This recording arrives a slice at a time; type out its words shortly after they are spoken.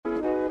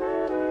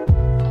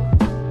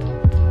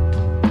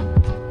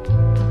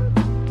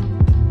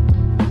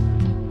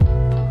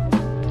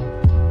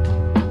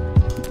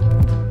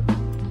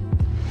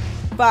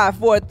5,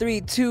 4,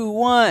 3, 2,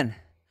 1.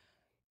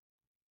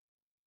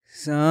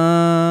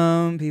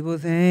 Some people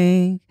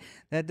think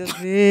that the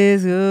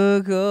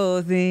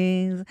physical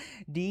things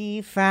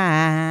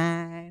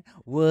define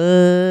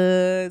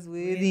what's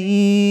within,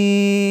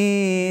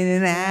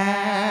 and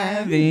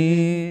I've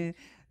been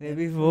there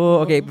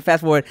before. Okay,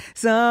 fast forward.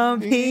 Some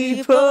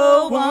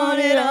people want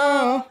it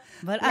all,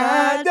 but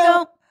I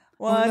don't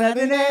want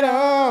nothing at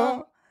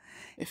all.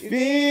 If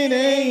it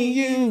ain't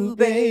you,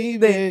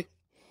 baby.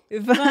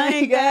 If I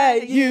ain't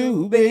got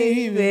you,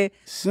 baby.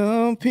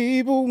 Some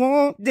people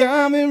want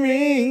diamond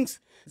rings.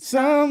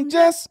 Some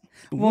just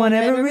want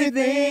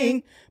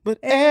everything. But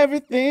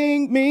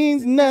everything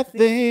means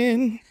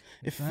nothing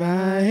if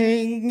I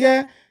ain't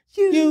got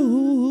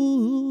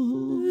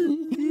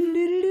you.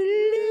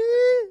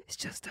 It's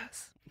just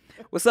us.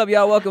 What's up,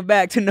 y'all? Welcome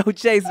back to No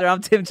Chaser.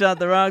 I'm Tim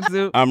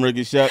Chantarangsu. I'm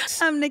Ricky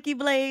Shucks. I'm Nikki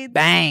Blades.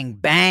 Bang,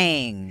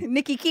 bang.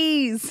 Nikki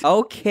Keys.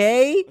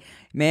 Okay.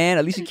 Man,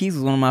 Alicia Keys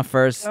was one of my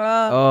first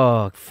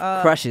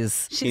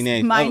crushes.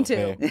 She's mine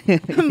too.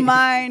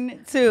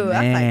 Mine too.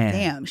 I'm like,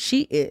 damn,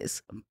 she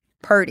is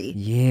purty.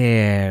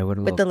 Yeah.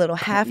 With the little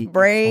half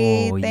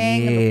braid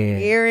thing, the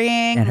little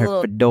earring. And her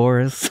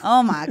fedoras.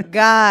 Oh my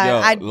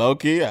God. Yo,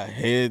 low-key, I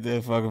hated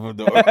that fucking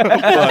fedora.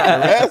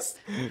 The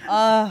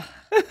rest?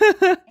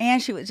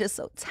 And she was just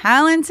so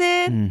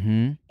talented.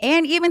 Mm-hmm.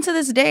 And even to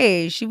this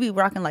day, she be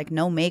rocking like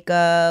no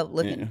makeup,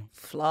 looking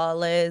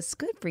flawless.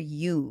 Good for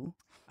you.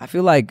 I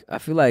feel like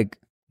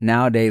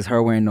nowadays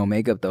her wearing no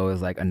makeup though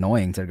is like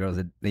annoying to girls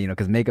that,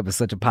 because makeup is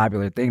such a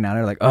popular thing now.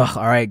 They're like, oh,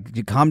 all right,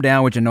 you calm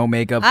down with your no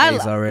makeup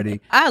face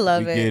already. I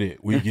love it.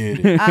 We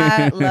get it.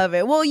 I love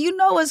it. Well, you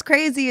know what's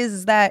crazy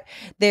is that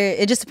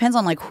it just depends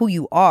on like who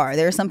you are.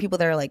 There are some people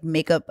that are like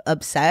makeup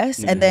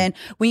obsessed, and then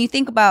when you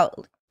think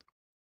about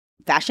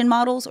fashion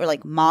models or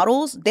like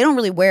models, they don't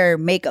really wear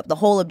makeup. The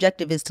whole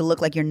objective is to look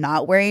like you're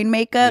not wearing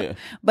makeup. Yeah.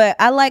 But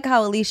I like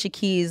how Alicia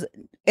Keys,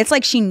 it's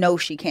like she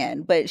knows she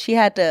can, but she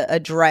had to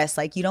address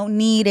like you don't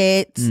need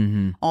it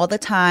all the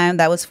time.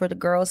 That was for the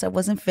girls that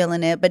wasn't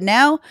feeling it. But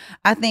now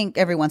I think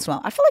every once in a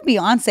while, I feel like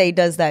Beyonce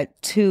does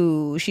that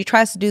too. She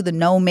tries to do the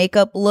no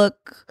makeup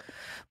look,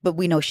 but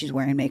we know she's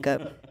wearing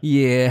makeup.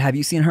 Yeah. Have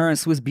you seen her in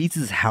Swiss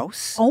Beats'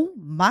 house? Oh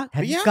my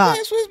Beyonce God.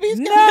 Swiss Beats?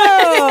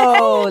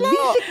 No.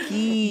 Alicia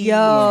Keys.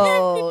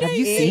 Yo. Have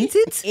you seen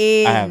it?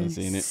 I haven't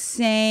seen it.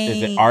 Insane.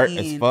 Is it art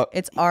as fuck?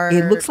 It's art.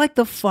 It looks like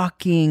the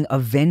fucking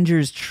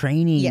Avengers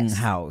training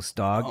house,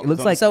 dog. Oh, it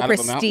looks like so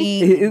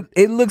pristine.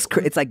 It looks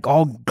it's like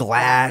all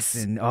glass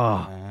and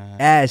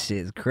that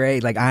shit's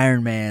crazy. Like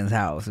Iron Man's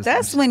house.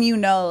 That's when you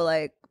know,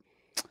 like,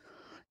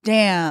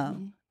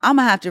 damn, I'm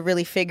gonna have to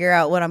really figure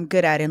out what I'm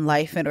good at in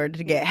life in order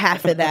to get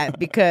half of that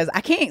because I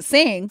can't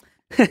sing.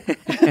 I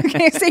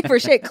can't sing for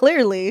shit,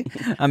 clearly.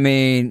 I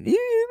mean,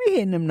 you be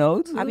hitting them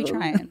notes. I be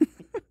trying.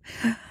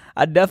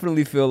 I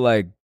definitely feel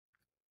like,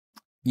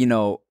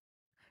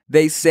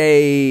 they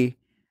say,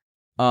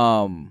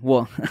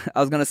 well, I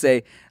was gonna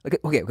say,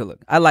 okay,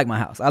 look, I like my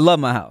house. I love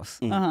my house.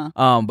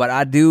 But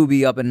I do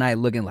be up at night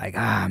looking like,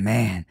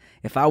 man,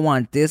 if I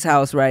want this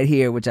house right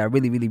here, which I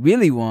really, really,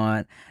 really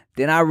want,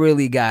 then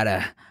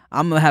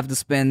I'm gonna have to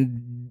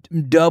spend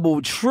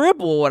double,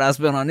 triple what I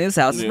spent on this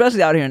house,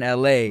 especially out here in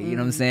LA. You know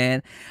what I'm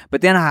saying?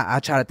 But then I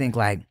try to think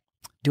like,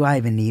 do I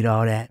even need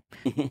all that?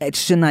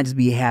 Shouldn't I just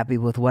be happy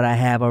with what I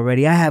have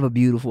already? I have a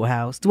beautiful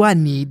house. Do I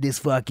need this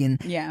fucking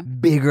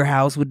bigger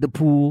house with the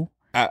pool?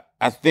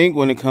 I think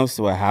when it comes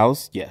to a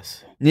house,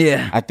 yes.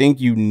 Yeah. I think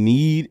you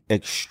need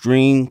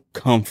extreme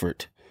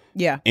comfort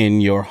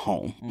in your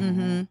home.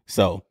 Mm-hmm.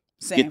 So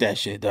Same. Get that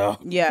shit,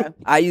 dog. Yeah.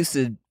 I used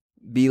to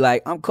be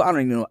like, I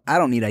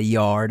don't need a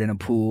yard and a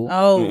pool.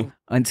 Oh.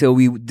 Until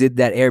we did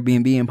that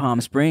Airbnb in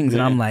Palm Springs,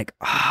 and I'm like,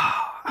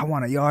 I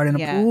want a yard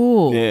and a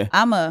pool. Yeah.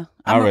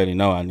 I already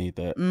know I need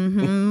that.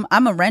 Mm-hmm.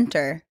 I'm a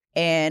renter,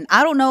 and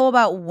I don't know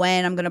about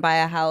when I'm going to buy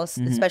a house,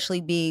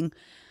 especially being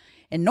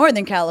in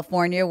Northern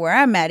California, where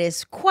I'm at.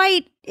 It's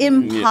quite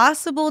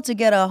impossible to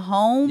get a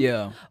home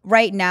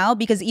right now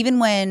because even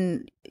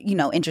when,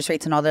 interest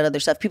rates and all that other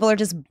stuff, people are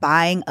just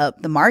buying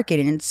up the market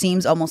and it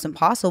seems almost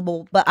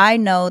impossible. But I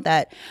know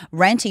that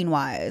renting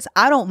wise,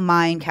 I don't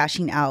mind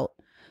cashing out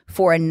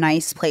for a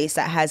nice place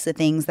that has the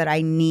things that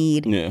I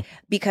need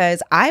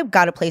because I've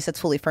got a place that's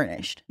fully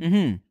furnished.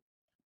 Mm-hmm.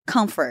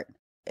 Comfort.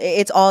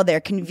 It's all there.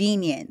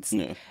 Convenience.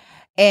 Yeah.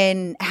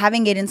 And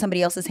having it in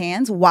somebody else's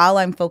hands while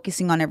I'm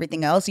focusing on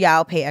everything else,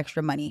 I'll pay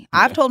extra money.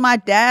 Yeah. I've told my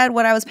dad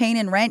what I was paying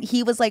in rent.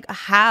 He was like,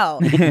 how?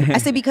 I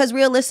said, because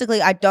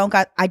realistically, I don't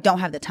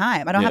have the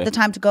time. I don't have the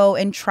time to go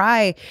and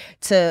try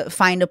to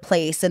find a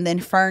place and then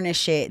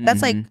furnish it.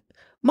 That's like,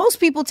 most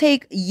people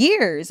take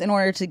years in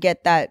order to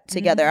get that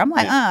together. I'm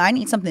like, I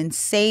need something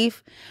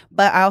safe,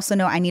 but I also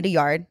know I need a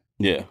yard.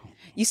 Yeah.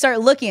 You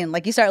start looking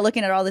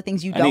at all the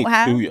things you don't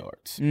have. 2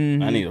 yards.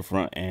 I need a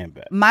front and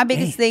back. My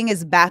biggest thing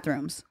is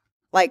bathrooms.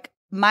 Like,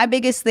 my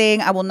biggest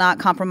thing I will not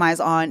compromise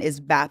on is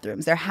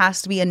bathrooms. There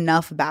has to be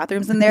enough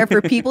bathrooms in there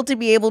for people to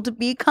be able to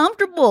be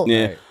comfortable.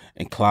 Yeah.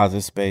 And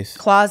closet space.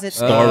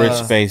 Storage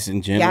space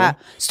in general. Yeah.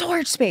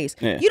 Storage space.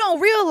 Yeah. You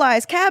don't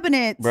realize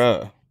cabinets.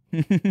 Bruh.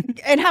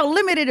 and how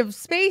limited of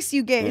space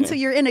you get until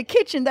you're in a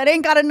kitchen that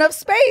ain't got enough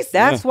space.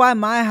 That's why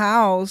my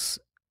house,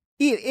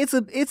 it's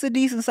a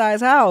decent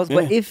sized house,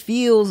 but it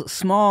feels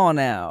small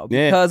now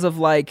because of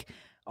like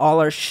all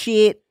our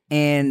shit,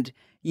 and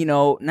you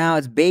know, now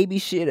it's baby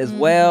shit as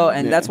well.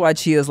 And that's why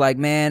Chia's like,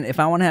 man, if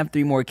I want to have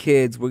 3 more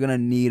kids, we're gonna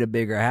need a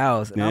bigger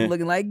house. And I'm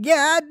looking like,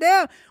 God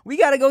damn, we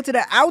gotta go to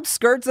the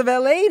outskirts of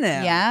LA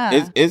now.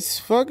 Yeah. It's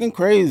fucking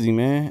crazy,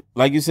 man.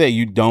 Like you said,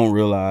 you don't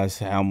realize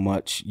how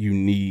much you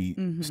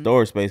need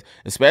storage space,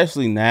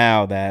 especially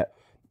now that,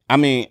 I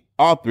mean,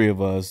 all 3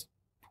 of us,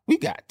 we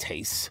got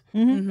tastes.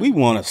 We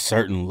want a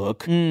certain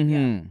look.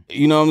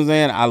 You know what I'm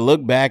saying? I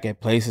look back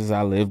at places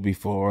I lived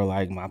before,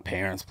 like my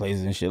parents'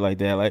 places and shit like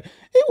that. Like,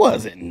 it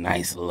wasn't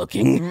nice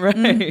looking.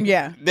 Right.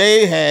 Yeah.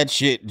 They had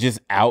shit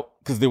just out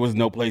because there was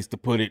no place to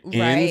put it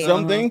in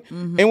something.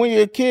 And when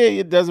you're a kid,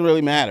 it doesn't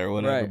really matter or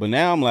whatever. Right. But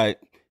now I'm like,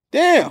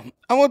 damn,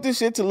 I want this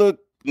shit to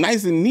look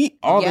nice and neat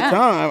all the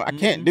time. I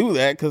can't do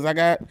that because I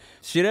got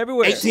Shit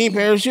everywhere. 18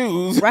 pair of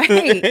shoes.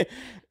 Right.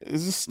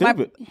 It's just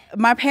stupid.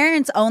 My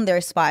parents owned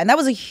their spot, and that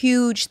was a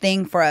huge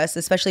thing for us,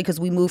 especially because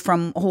we moved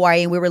from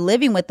Hawaii and we were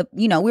living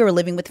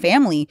with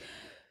family.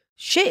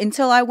 Shit,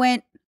 until I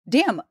went,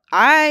 damn,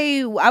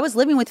 I was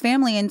living with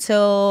family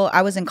until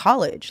I was in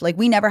college. Like,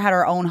 we never had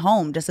our own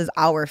home just as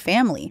our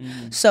family.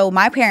 So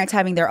my parents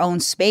having their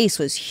own space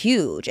was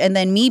huge. And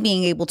then me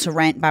being able to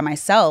rent by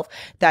myself,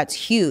 that's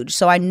huge.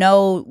 So I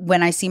know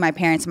when I see my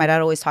parents, my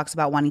dad always talks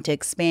about wanting to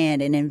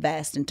expand and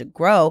invest and to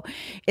grow.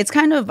 It's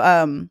kind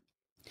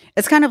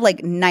of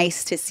like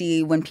nice to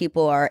see when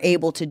people are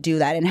able to do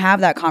that and have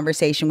that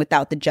conversation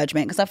without the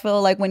judgment. Because I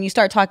feel like when you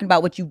start talking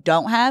about what you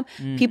don't have,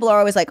 people are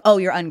always like, oh,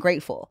 you're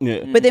ungrateful.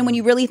 But then when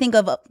you really think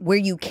of where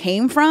you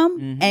came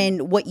from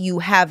and what you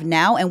have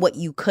now and what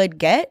you could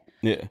get,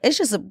 it's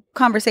just a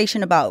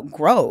conversation about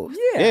growth.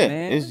 Yeah,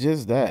 man. it's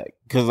just that.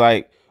 Because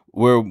like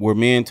where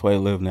me and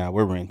Tway live now,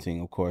 we're renting,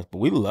 of course, but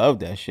we love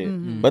that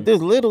shit. But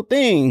there's little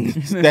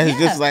things that's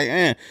just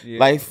like,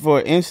 like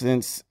for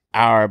instance,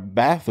 our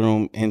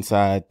bathroom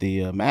inside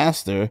the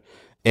master,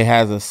 it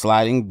has a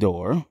sliding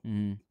door,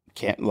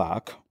 can't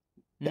lock.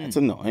 That's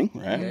annoying,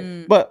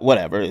 right? But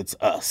whatever, it's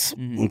us.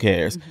 Who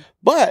cares?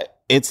 But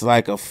it's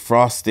like a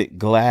frosted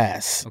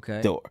glass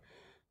door.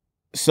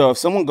 So if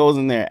someone goes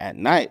in there at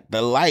night,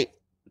 the light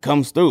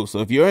comes through. So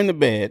if you're in the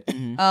bed,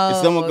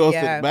 if someone goes to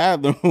the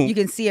bathroom, you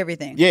can see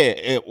everything. Yeah,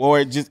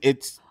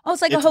 it's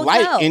like a hotel.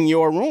 Light in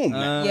your room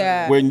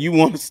now, when you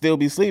want to still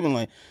be sleeping.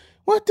 Like,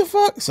 what the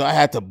fuck? So I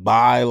had to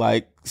buy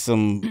like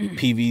some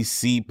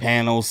PVC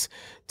panels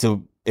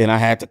and I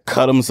had to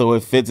cut them so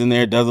it fits in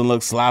there, doesn't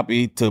look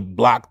sloppy, to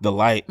block the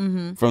light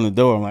from the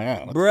door. I'm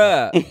like, oh,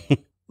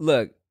 bruh,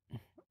 look,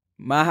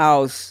 my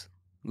house,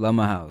 love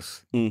my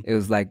house. It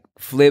was like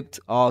flipped,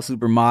 all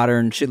super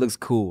modern. Shit looks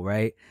cool,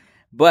 right?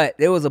 But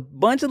there was a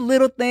bunch of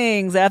little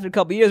things after a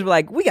couple years. We're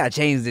like, we gotta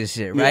change this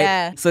shit, right?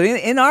 Yeah. So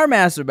in our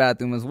master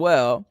bathroom as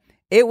well,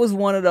 it was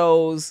one of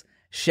those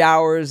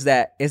showers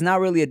that it's not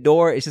really a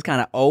door, it's just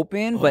kind of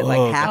open, but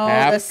like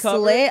half the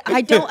slit.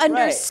 I don't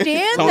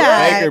understand Tony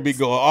that. Baker be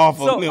going off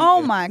on them.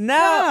 Oh my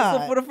God.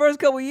 So for the first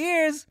couple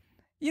years,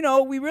 you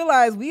know, we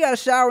realized we got a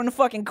shower in the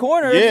fucking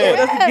corner so it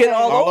doesn't get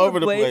all over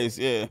the place.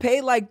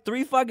 Paid like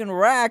 3 fucking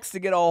racks to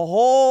get a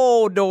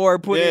whole door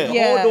put in,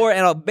 a whole door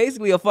and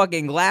basically a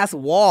fucking glass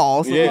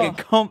wall so we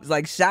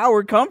can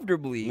shower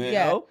comfortably. You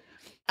know?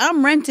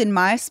 I'm renting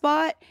my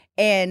spot.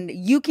 And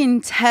you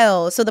can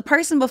tell. So the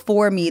person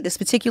before me, this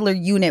particular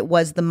unit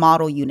was the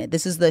model unit.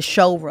 This is the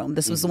showroom.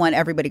 This was the one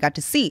everybody got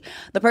to see.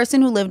 The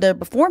person who lived there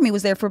before me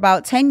was there for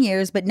about 10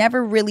 years, but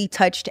never really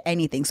touched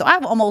anything. So I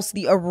have almost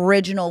the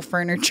original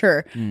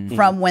furniture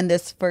from when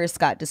this first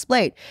got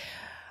displayed.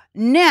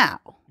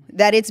 Now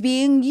that it's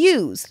being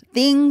used,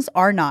 things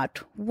are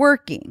not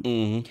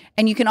working.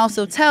 And you can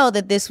also tell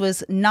that this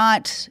was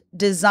not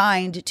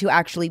designed to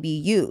actually be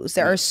used.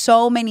 There are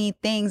so many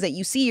things that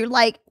you see. You're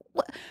like,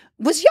 what?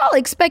 Was y'all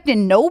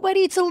expecting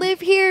nobody to live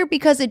here?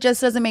 Because it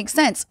just doesn't make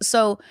sense.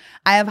 So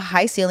I have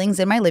high ceilings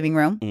in my living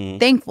room.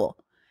 Thankful.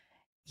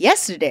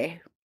 Yesterday,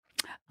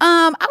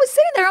 I was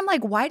sitting there. I'm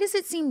like, why does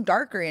it seem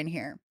darker in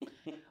here?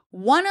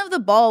 One of the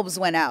bulbs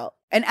went out.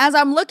 And as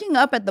I'm looking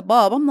up at the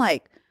bulb, I'm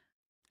like,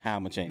 how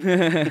am I change?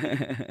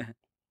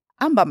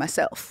 I'm by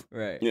myself.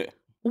 Right. Yeah.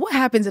 What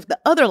happens if the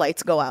other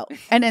lights go out?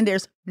 And then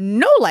there's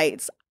no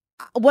lights.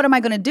 What am I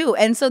going to do?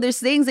 And so there's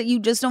things that you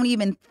just don't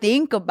even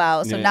think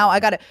about. So now I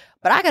got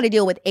to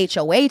deal with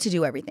HOA to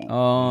do everything.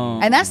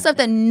 And that's stuff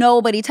that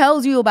nobody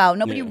tells you about.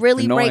 Nobody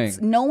really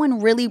no one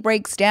really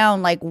breaks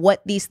down like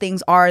what these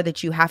things are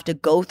that you have to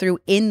go through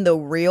in the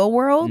real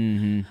world.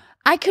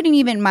 I couldn't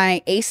even,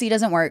 my AC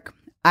doesn't work.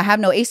 I have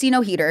no AC,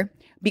 no heater.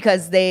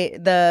 Because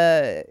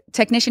the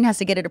technician has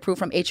to get it approved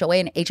from HOA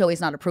and HOA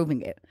is not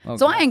approving it.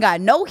 So I ain't got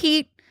no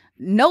heat,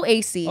 no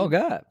AC. Oh,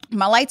 God.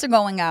 My lights are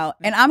going out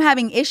and I'm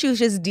having issues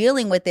just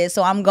dealing with it.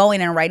 So I'm going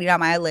and writing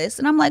out my list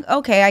and I'm like,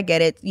 okay, I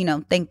get it. You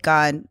know, thank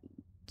God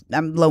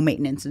I'm low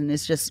maintenance and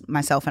it's just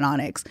myself and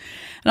Onyx.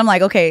 And I'm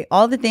like, okay,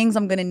 all the things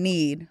I'm going to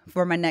need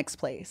for my next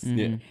place.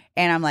 Yeah.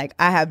 And I'm like,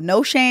 I have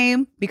no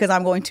shame because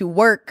I'm going to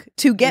work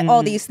to get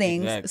all these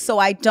things. Exactly. So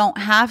I don't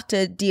have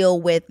to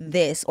deal with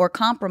this or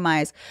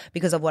compromise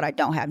because of what I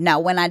don't have. Now,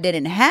 when I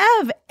didn't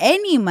have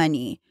any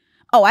money,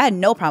 I had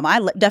no problem.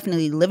 I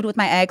definitely lived with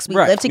my ex. We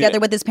lived together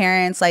with his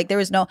parents. Like, there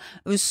was I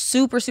was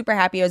super, super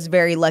happy. I was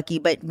very lucky.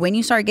 But when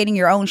you start getting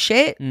your own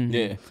shit,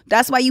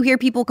 that's why you hear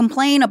people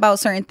complain about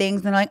certain things.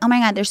 And they're like, oh my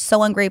God, they're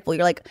so ungrateful.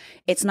 You're like,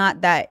 it's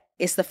not that.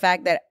 It's the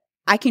fact that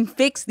I can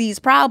fix these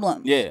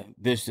problems. Yeah,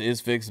 this is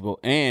fixable.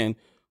 And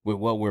with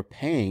what we're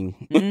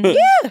paying, Yeah.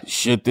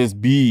 should this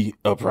be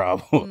a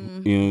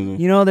problem?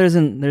 You know, there's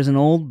an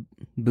old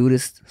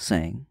Buddhist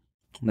saying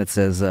that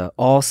says,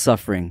 all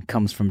suffering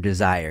comes from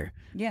desire.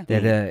 Yeah.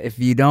 That if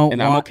you don't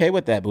And I'm okay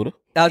with that, Buddha.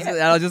 I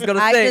was just going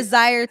to I say.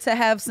 desire to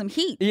have some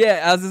heat.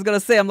 Yeah, I was just going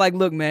to say, I'm like,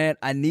 look, man,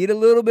 I need a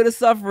little bit of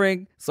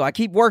suffering, so I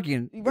keep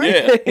working. Yeah. You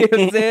know what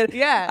I'm saying?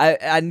 Yeah.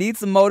 I need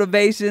some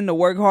motivation to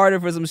work harder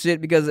for some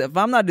shit, because if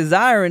I'm not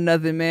desiring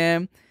nothing,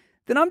 man,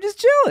 then I'm just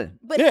chilling.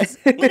 But it's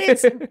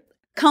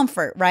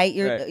comfort, right?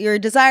 Right. You're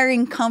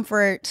desiring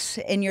comfort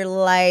in your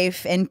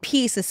life and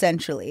peace,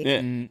 essentially.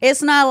 Yeah.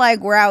 It's not like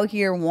we're out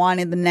here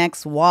wanting the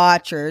next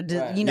watch or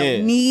Yeah.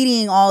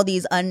 needing all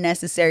these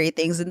unnecessary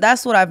things. And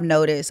that's what I've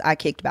noticed I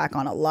kicked back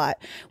on a lot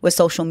with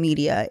social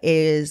media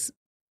is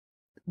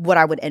what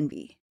I would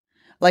envy.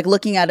 Like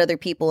looking at other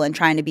people and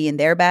trying to be in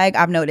their bag,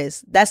 I've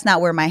noticed that's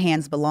not where my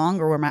hands belong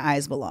or where my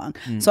eyes belong.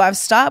 So I've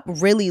stopped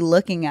really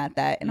looking at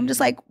that. And I'm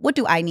just like, what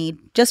do I need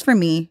just for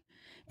me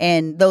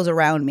and those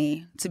around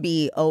me to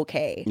be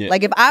okay? Yeah.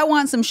 Like if I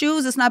want some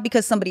shoes, it's not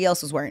because somebody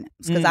else is wearing it.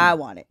 It's because I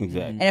want it.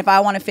 Exactly. And if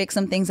I want to fix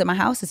some things in my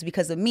house, it's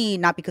because of me,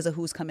 not because of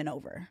who's coming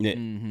over. Yeah,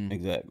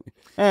 exactly.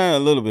 A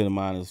little bit of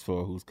mine is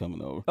for who's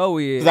coming over. Oh,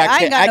 'Cause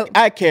yeah.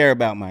 I care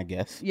about my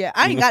guests. Yeah,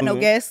 I ain't got no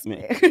guests.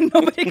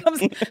 Nobody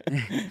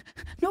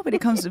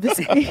comes to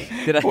visit me.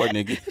 Poor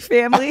nigga.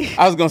 Family.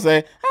 I was gonna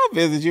say I'll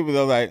visit you, but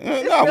I was like, no, I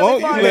really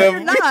won't. far. You You're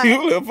live, not.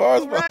 you live far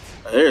as well.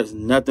 There's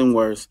nothing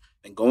worse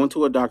than going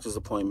to a doctor's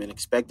appointment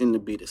expecting to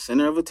be the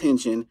center of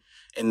attention,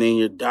 and then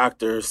your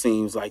doctor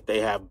seems like they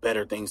have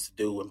better things to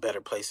do and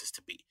better places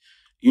to be.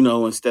 You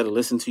know, instead of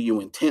listening to you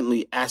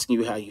intently, asking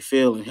you how you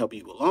feel and help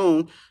you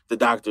along, the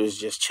doctor is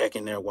just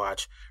checking their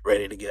watch,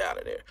 ready to get out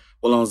of there.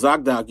 Well, on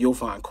ZocDoc, you'll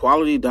find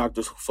quality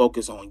doctors who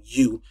focus on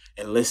you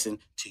and listen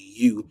to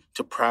you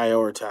to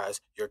prioritize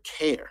your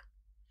care.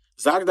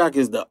 ZocDoc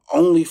is the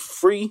only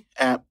free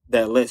app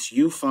that lets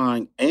you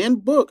find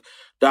and book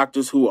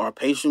doctors who are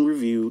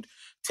patient-reviewed,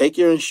 take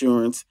your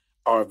insurance,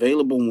 are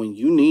available when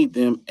you need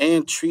them,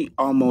 and treat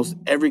almost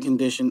every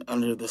condition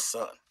under the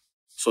sun.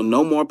 So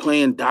no more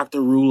playing doctor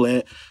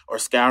roulette or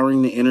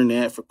scouring the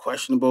internet for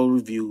questionable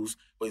reviews.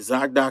 With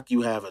ZocDoc,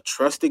 you have a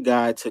trusted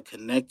guide to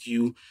connect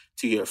you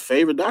to your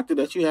favorite doctor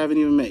that you haven't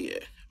even met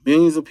yet.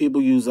 Millions of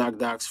people use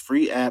ZocDoc's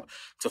free app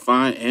to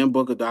find and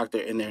book a doctor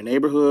in their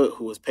neighborhood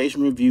who is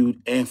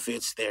patient-reviewed and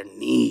fits their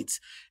needs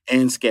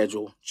and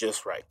schedule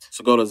just right.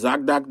 So go to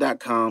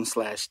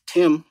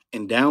ZocDoc.com/Tim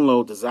and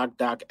download the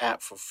ZocDoc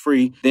app for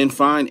free. Then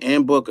find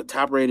and book a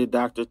top-rated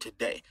doctor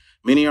today.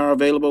 Many are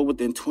available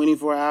within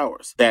 24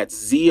 hours. That's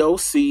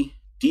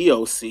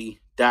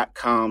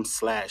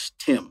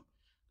ZocDoc.com/Tim.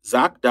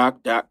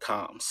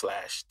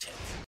 ZocDoc.com/Tim.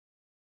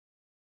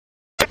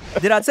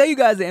 Did I tell you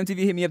guys that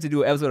MTV hit me up to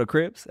do an episode of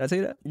Cribs? Did I tell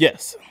you that?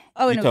 Yes.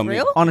 Oh, You and it told was me.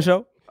 real? On the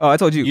show? Oh, I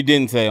told you. You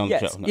didn't say on the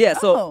Yes. show. No. Yeah,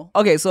 so Oh.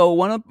 okay, so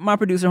one of my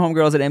producer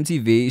homegirls at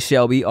MTV,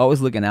 Shelby,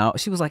 always looking out.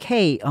 She was like,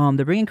 "Hey,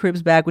 they're bringing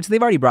Cribs back, which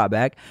they've already brought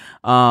back."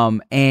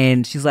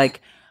 And she's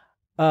like,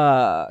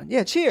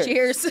 yeah, cheers.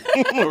 Cheers.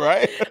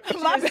 Right?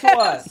 My Cheers to bad.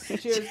 us.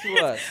 Cheers to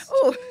us.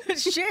 Oh,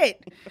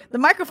 shit. The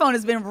microphone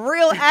has been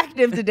real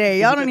active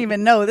today. Y'all don't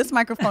even know. This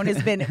microphone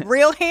has been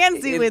real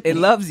handsy with It me.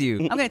 loves you.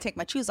 I'm going to take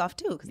my shoes off,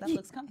 too, because that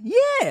looks comfy.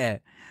 Yeah.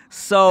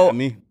 So Not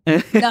me.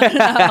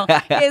 No.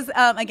 Is,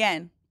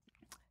 again,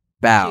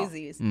 bow.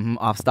 Shoesies.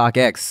 Off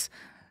StockX.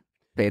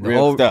 Paid the Real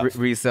whole stuff.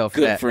 resale for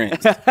Good that.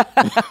 friends.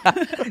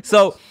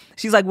 So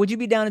she's like, would you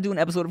be down to do an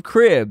episode of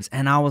Cribs?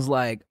 And I was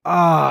like,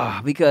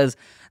 because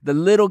the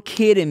little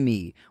kid in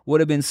me would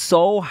have been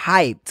so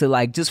hyped to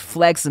like just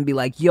flex and be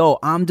like, yo,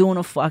 I'm doing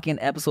a fucking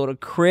episode of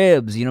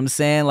Cribs. You know what I'm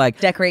saying? Like,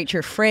 decorate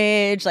your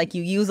fridge. Like,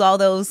 you use all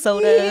those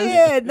sodas.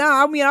 yeah,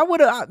 I mean, I would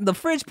have, the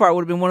fridge part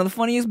would have been one of the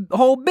funniest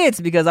whole bits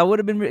because I would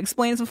have been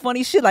explaining some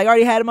funny shit. Like, I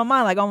already had in my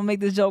mind, like, I'm gonna make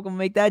this joke, I'm gonna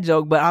make that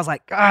joke. But I was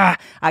like, I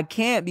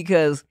can't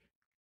because,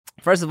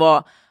 first of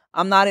all,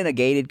 I'm not in a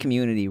gated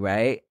community,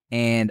 right?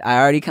 And I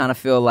already kind of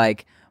feel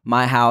like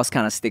my house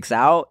kind of sticks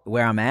out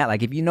where I'm at.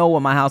 Like, if you know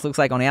what my house looks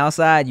like on the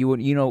outside, you kind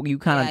of, Yeah, you know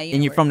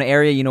and you're where- from the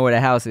area, you know where the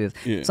house is.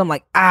 Yeah. So I'm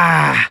like,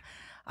 nah,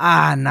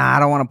 I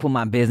don't want to put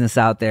my business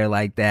out there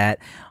like that.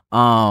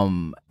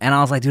 And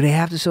I was like, do they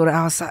have to show the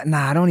outside?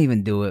 Nah, don't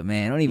even do it,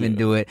 man. Don't even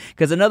do it.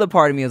 Because another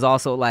part of me is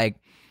also like,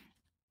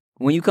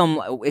 when you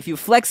come, if you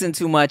flexing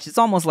too much, it's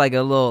almost like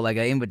a little, like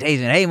an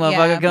invitation. Hey,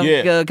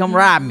 motherfucker, come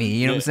rob me.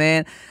 You know what I'm saying?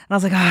 And I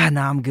was like,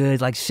 nah, I'm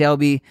good. Like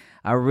Shelby,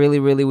 I really,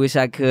 really wish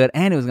I could.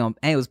 And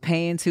it was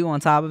paying too on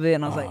top of it.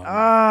 And I was like,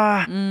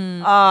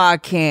 I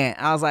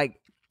can't. I was like,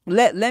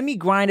 let me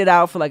grind it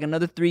out for like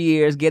another 3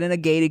 years, get in a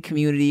gated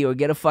community or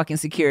get a fucking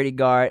security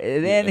guard,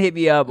 and then hit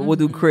me up and we'll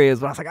do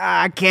cribs. But I was like,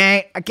 I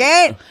can't.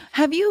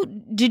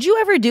 Did you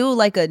ever do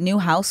like a new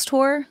house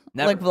tour?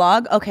 Never. Like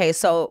vlog? Okay,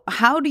 so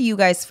how do you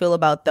guys feel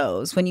about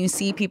those when you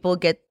see people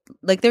get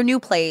like their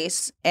new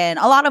place, and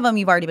a lot of them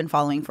you've already been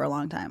following for a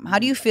long time? How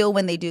do you feel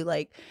when they do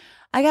like,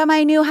 I got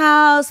my new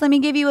house, let me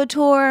give you a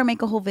tour,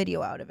 make a whole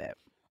video out of it?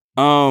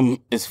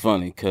 It's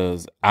funny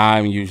because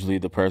I'm usually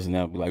the person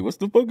that would be like, "What's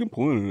the fucking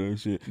point of that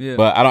shit?" Yeah.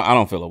 But I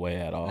don't feel away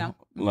at all. No.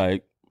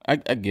 Like I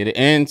get it,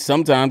 and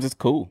sometimes it's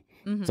cool.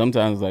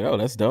 Sometimes it's like, "Oh,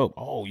 that's dope.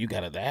 Oh, you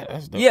got that?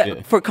 That's dope."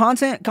 Yeah, for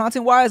content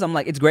wise, I'm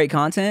like, it's great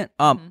content.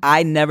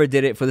 I never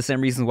did it for the same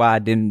reasons why I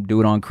didn't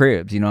do it on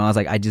Cribs. You know, I was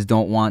like, I just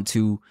don't want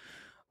to.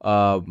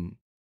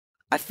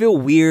 I feel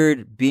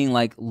weird being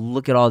like,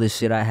 look at all this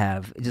shit I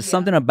have. Just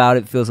something about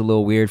it feels a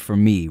little weird for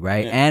me,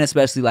 right? Yeah. And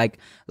especially like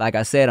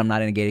I said, I'm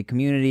not in a gated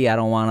community. I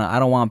don't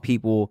want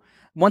people.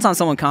 One time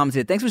someone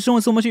commented, "Thanks for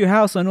showing so much of your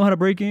house so I know how to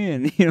break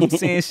in." You know what I'm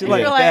saying? Shit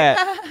like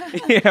that.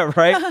 Yeah,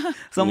 right.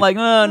 So I'm like,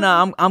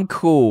 no, I'm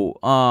cool.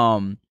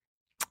 And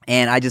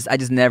I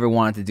just never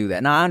wanted to do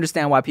that. Now I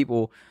understand why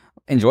people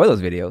enjoy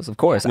those videos, of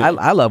course.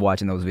 I love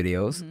watching those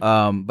videos.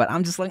 But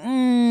I'm just like,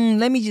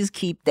 let me just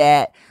keep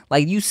that.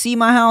 Like, you see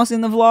my house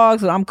in the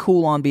vlogs, but I'm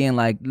cool on being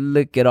like,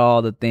 look at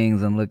all the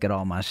things and look at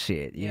all my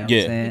shit. You know what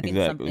I'm saying?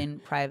 Keeping something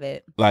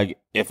private. Like,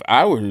 if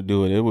I were to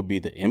do it, it would be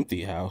the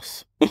empty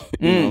house. You know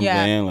what I'm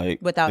saying? Like,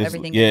 without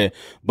everything. Yeah.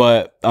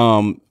 But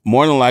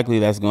more than likely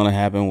that's gonna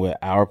happen with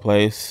our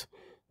place.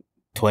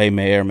 Tway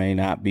may or may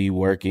not be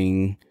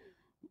working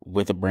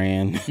with a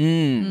brand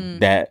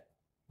that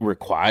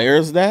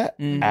requires that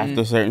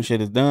after certain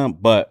shit is done,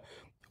 but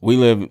we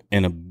live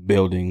in a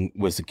building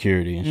with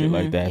security and shit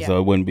like that, so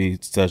it wouldn't be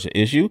such an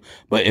issue.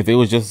 But if it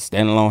was just a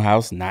standalone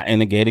house, not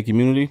in a gated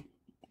community,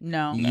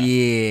 no.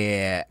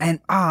 Yeah. And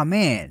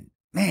man,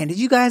 did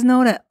you guys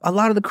know that a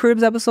lot of the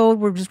Cribs episodes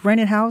were just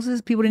rented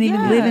houses? People didn't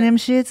even live in them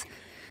shits.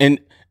 And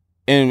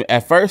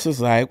at first it's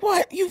like,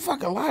 what, you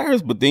fucking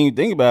liars, but then you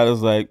think about it,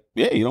 it's like,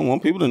 yeah, you don't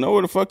want people to know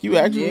where the fuck you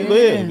actually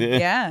live.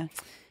 Yeah.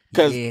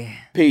 Because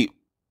Pete,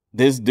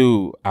 this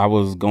dude, I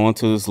was going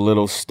to this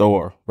little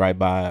store right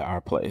by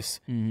our place.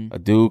 A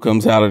dude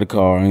comes out of the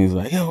car and he's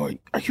like, "Yo,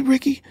 are you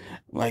Ricky?"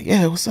 I'm like,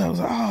 "Yeah, what's up?" I was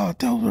like, "Oh,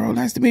 dope, bro,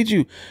 nice to meet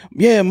you."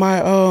 "Yeah,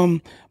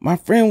 my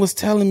friend was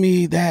telling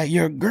me that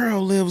your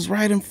girl lives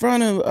right in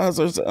front of us,"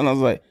 and I was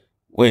like,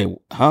 "Wait,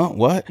 huh?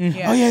 What?" "Oh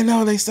yeah,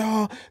 no, they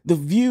saw the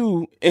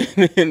view,"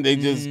 and they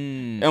just,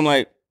 I'm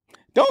like,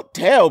 don't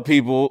tell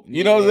people,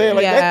 you know what I'm saying?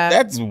 Like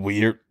that's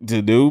weird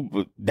to do,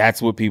 but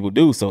that's what people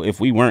do. So if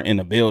we weren't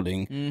in a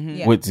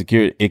building with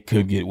security, it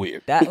could get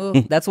weird.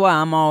 That's why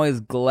I'm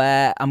always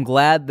glad. I'm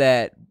glad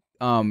that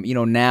now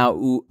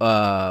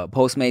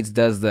Postmates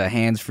does the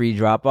hands-free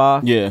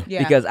drop-off. Yeah.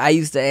 Because I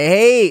used to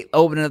hate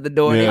opening up the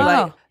door and they're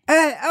like,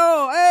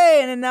 hey,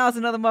 and then now it's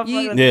another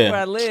motherfucker where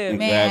I live.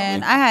 Man,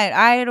 Exactly.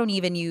 I don't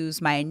even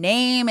use my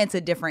name. It's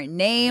a different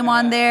name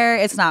on there.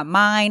 It's not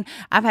mine.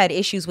 I've had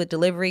issues with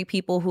delivery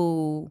people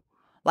who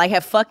like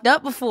have fucked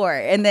up before,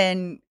 and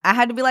then I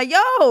had to be like,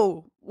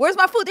 "Yo, where's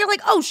my food?" They're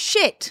like, "Oh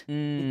shit,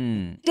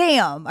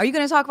 damn. Are you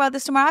gonna talk about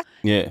this tomorrow?"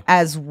 Yeah.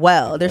 As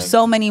well, there's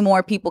so many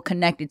more people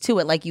connected to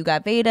it. Like you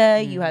got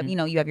Veda, you have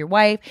you have your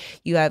wife,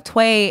 you have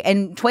Tway,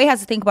 and Tway has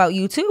to think about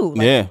you too.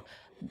 Like,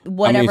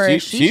 whatever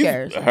she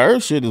shares. Her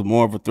shit is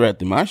more of a threat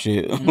than my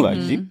shit. Like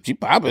she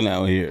popping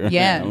out here.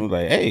 Yeah. I was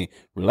like, hey,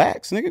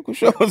 relax, nigga, quit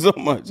showing so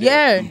much.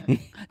 Yeah.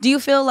 Do you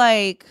feel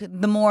like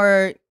the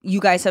more you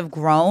guys have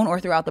grown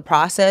or throughout the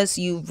process,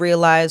 you've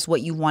realized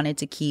what you wanted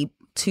to keep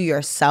to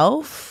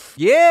yourself?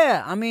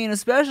 Yeah, I mean,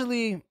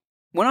 especially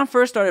when I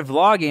first started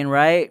vlogging,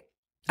 right?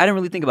 I didn't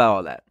really think about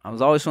all that. I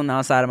was always showing the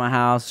outside of my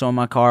house, showing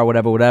my car,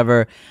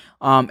 whatever.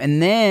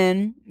 And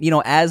then,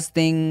 as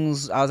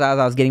I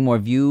was getting more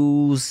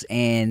views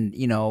and,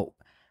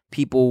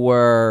 people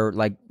were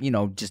like,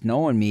 just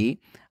knowing me.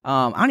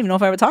 I don't even know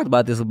if I ever talked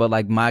about this, but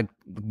like my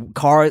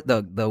car,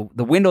 the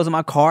windows of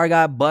my car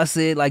got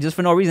busted, like just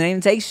for no reason. They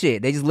didn't take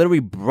shit. They just literally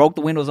broke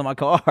the windows of my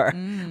car.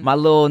 My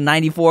little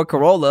 94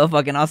 Corolla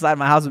fucking outside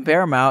my house in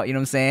Paramount, you know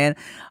what I'm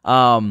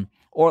saying?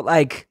 Or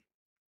like,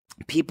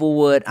 people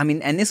would,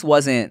 and this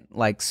wasn't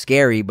like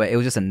scary, but it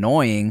was just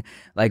annoying.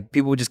 Like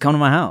people would just come to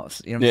my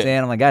house. You know what I'm saying?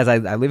 I'm like, guys,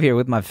 I live here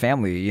with my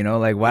family.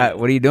 Like, what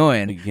are you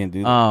doing? You can't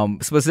do that.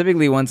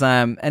 Specifically one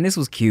time, and this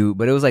was cute,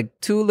 but it was like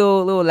two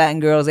little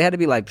Latin girls. They had to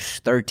be like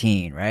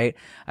 13, right?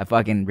 I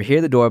fucking hear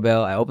the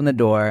doorbell. I open the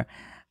door.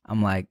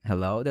 I'm like,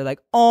 hello? They're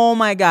like, oh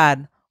my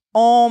God,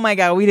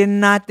 we did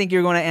not think you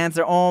were going to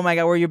answer. Oh my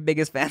God, we're your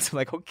biggest fans. I'm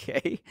like,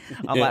 okay.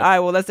 I'm like, all right,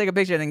 well, let's take a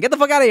picture and then get the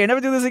fuck out of here.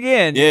 Never do this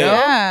again. Yeah. You know?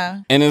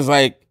 Yeah. And it's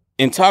like,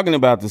 in talking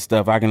about this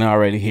stuff, I can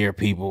already hear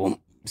people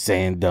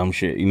saying dumb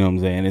shit. You know what I'm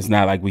saying? It's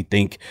not like we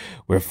think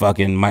we're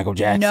fucking Michael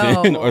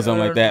Jackson or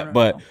something like that.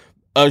 But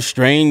a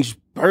strange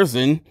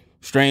person,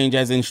 strange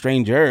as in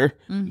stranger,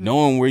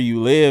 knowing where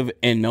you live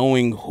and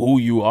knowing who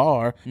you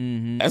are,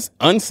 that's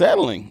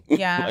unsettling.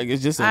 Yeah. Like,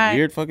 it's just a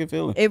weird fucking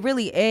feeling. It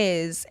really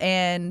is.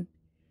 And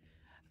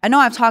I know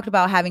I've talked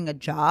about having a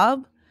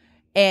job,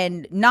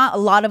 and not a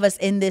lot of us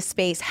in this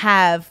space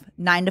have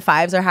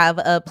 9-to-5s or have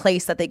a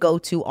place that they go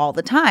to all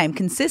the time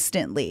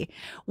consistently.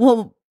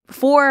 Well,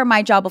 for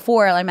my job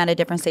before, I'm at a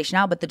different station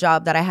now, but the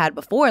job that I had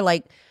before,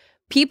 like,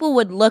 people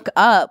would look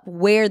up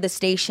where the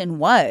station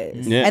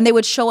was and they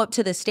would show up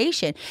to the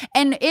station.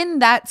 And in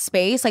that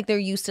space, like, they're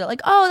used to like,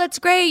 oh, that's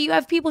great, you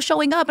have people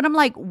showing up. And I'm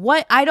like,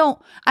 what?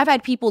 I've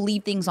had people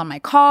leave things on my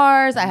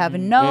cars. I have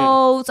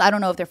notes. I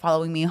don't know if they're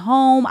following me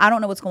home. I don't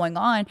know what's going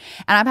on.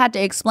 And I've had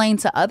to explain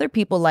to other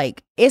people,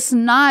 like, it's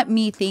not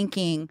me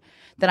thinking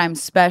that I'm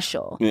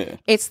special. Yeah.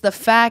 It's the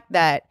fact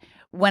that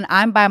when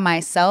I'm by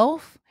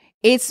myself,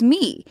 it's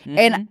me.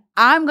 And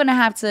I'm going to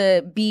have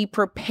to be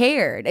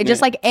prepared. And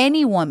just like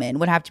any woman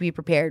would have to be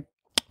prepared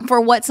for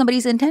what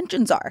somebody's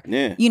intentions are.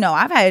 Yeah. You know,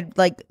 I've had,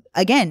 like,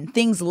 again,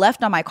 things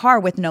left on my car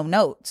with no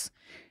notes.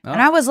 Oh.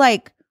 And I was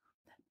like,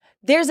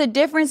 there's a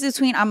difference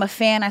between I'm a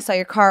fan, I saw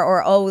your car,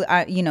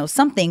 or, you know,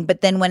 something.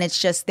 But then when it's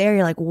just there,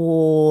 you're like,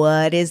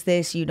 what is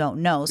this? You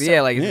don't know. So,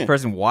 yeah, like, is this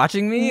person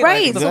watching me?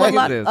 Right. Like,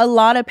 so a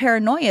lot of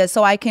paranoia.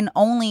 So I can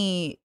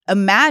only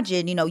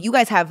imagine, you know, you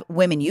guys have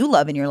women you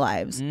love in your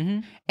lives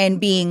and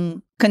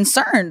being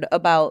concerned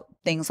about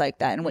things like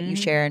that and what you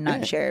share and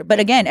not share. But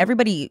again,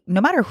 everybody,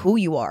 no matter who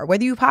you are,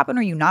 whether you popping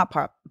or you not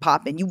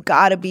popping, you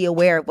gotta be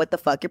aware of what the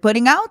fuck you're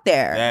putting out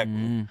there.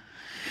 Exactly.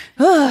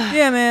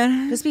 Yeah,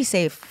 man. Just be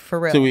safe, for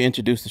real. So we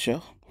introduced the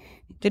show.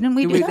 Didn't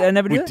we do that? I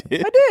never did.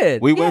 I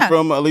did. We went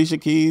from Alicia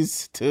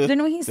Keys to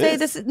Didn't he say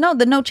this? No,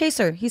 the No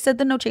Chaser. He said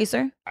the No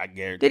Chaser. I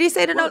guarantee. Did he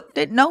say the No?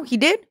 No, he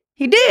did?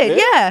 He did,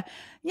 yeah.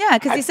 Yeah,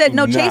 because he said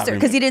No Chaser,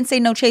 because he didn't say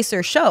No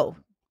Chaser show.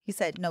 He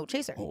said No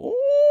Chaser.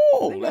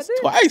 Oh, that's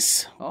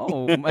twice.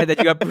 Oh, that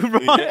you got proved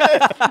wrong.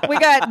 We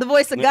got the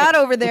voice of God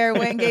over there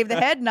when gave the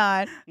head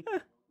nod.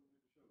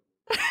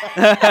 All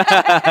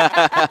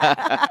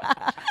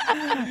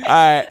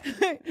right.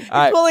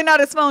 Pulling out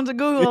his phone to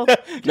Google.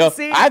 No,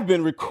 I've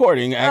been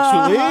recording,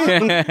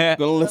 actually.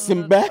 Gonna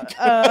listen back.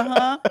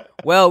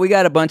 Well, we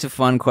got a bunch of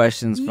fun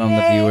questions from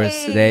the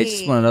viewers today.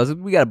 Just one of those.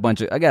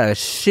 I got a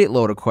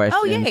shitload of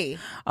questions. Oh, yay.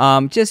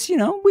 Just, you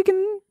know, we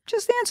can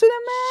just answer them,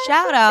 man.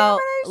 Shout out.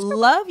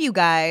 Love you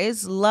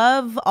guys.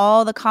 Love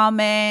all the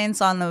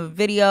comments on the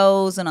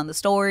videos and on the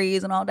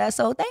stories and all that.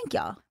 So thank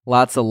y'all.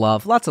 Lots of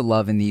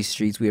love in these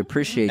streets. We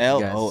appreciate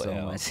you guys so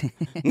much.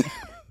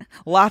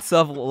 Lots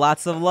of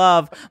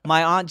love.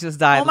 My aunt just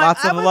died.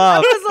 Lots of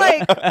love. I was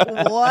like,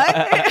 what?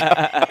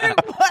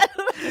 What?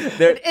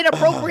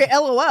 Inappropriate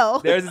LOL.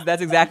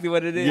 That's exactly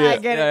what it is. Yeah, I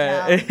get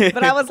it now.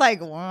 But I was like,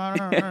 what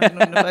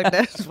the fuck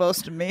that's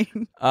supposed to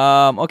mean?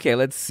 Okay,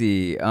 let's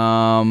see.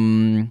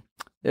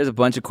 There's a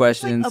bunch of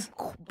questions.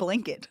 Like a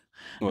blanket.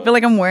 I feel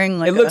like I'm wearing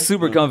like it looks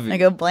super comfy.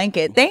 Like a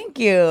blanket. Thank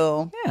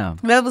you. Yeah.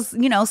 That was,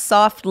 you know,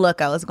 soft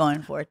look I was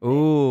going for.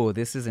 Ooh,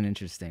 this is an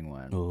interesting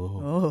one.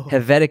 Ooh.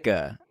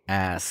 Helvetica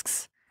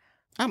asks.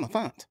 I'm a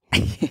font.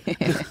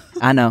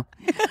 I know.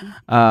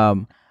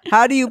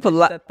 How do you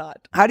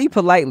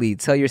politely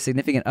tell your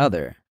significant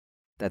other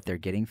that they're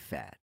getting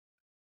fat?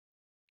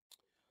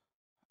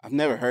 I've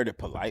never heard it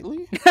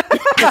politely. So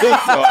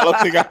I don't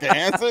think I can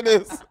answer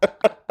this.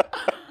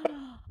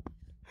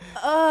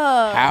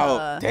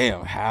 How?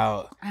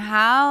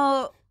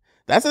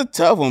 That's a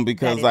tough one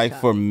because, like,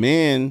 for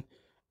men,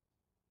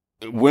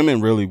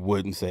 women really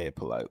wouldn't say it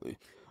politely.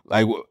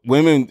 Like,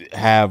 women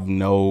have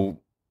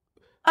no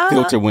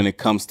filter when it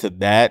comes to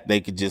that.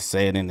 They could just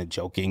say it in a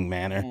joking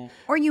manner.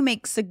 Or you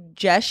make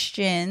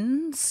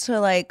suggestions to,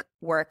 like,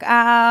 work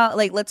out,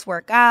 like, let's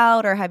work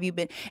out, or have you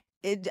been...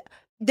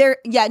 there's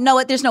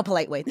no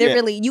polite way.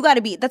 You got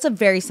to be, that's a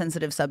very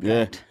sensitive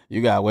subject. Yeah,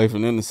 you got to wait for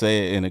them to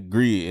say it and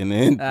agree and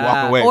then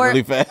walk away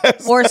really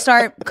fast. Or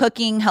start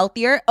cooking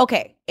healthier.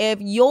 Okay, if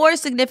your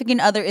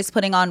significant other is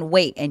putting on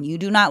weight and you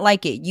do not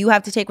like it, you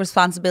have to take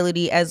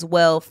responsibility as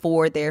well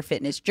for their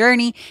fitness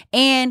journey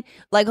and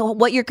like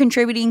what you're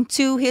contributing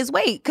to his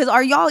weight. Because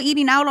are y'all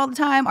eating out all the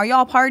time? Are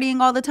y'all partying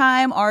all the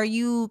time? Are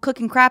you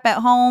cooking crap at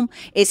home?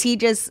 Is he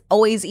just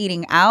always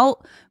eating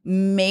out?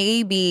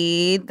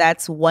 Maybe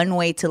that's one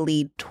way to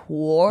lead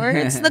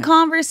towards the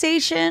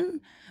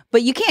conversation,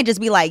 but you can't just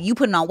be like, you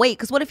putting on weight,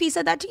 because what if he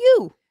said that to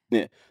you?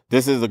 Yeah,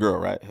 this is a girl,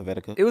 right?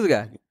 Helvetica? It was a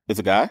guy. It's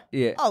a guy?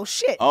 Yeah. Oh,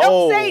 shit.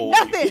 Don't say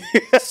nothing.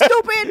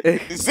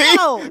 Stupid. See?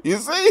 No. You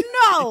see?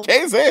 No. You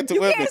can't say it to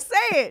women. You can't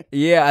say it.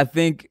 Yeah, I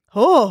think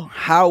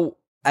how,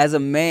 as a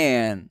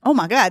man. Oh,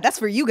 my God. That's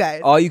for you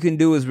guys. All you can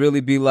do is really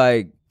be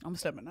like. I'm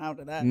stepping out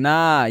of that.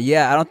 Nah,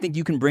 yeah, I don't think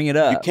you can bring it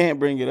up. You can't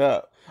bring it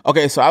up.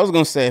 Okay, so I was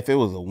going to say if it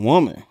was a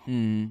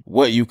woman,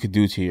 what you could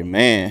do to your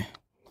man,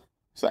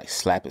 it's like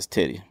slap his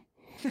titty.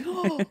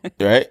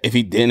 Right? If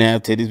he didn't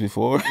have titties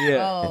before,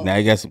 and now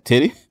he got some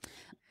titty,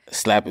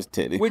 slap his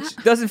titty. Which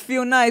doesn't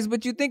feel nice,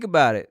 but you think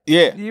about it.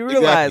 Yeah, You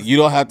realize exactly. You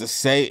don't have to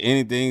say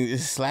anything.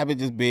 Just slap it,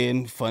 just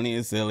being funny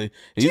and silly.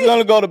 And you're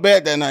gonna go to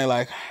bed that night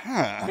like,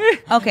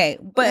 Okay,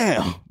 but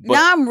damn.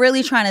 now I'm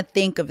really trying to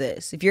think of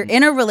this. If you're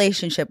in a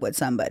relationship with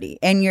somebody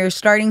and you're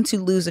starting to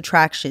lose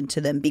attraction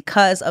to them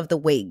because of the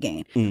weight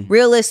gain,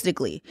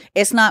 realistically,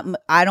 it's not.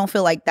 I don't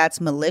feel like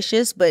that's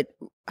malicious, but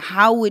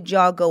how would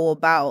y'all go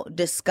about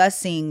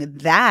discussing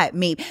that?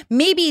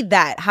 Maybe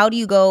that. How do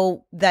you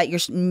go that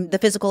the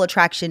physical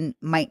attraction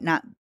might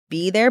not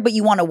be there, but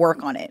you want to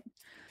work on it?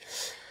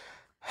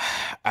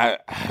 I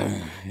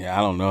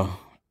don't know.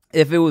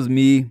 if it was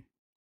me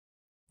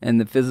and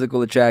the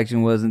physical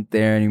attraction wasn't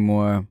there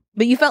anymore.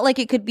 But you felt like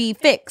it could be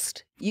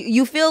fixed.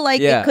 You feel like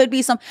Yeah. it could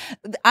be some.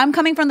 I'm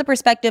coming from the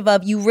perspective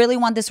of you really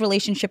want this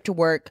relationship to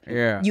work.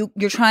 Yeah.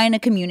 You're trying to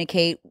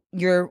communicate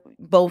your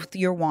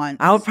wants.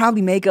 I would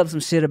probably make up some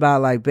shit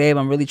about like, babe,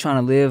 I'm really trying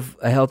to live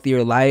a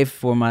healthier life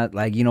for my,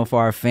 like, you know, for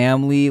our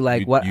family.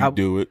 Like, You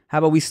do it. How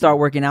about we start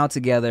working out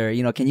together?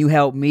 You know, can you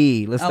help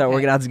me? Let's start Okay.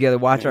 working out together,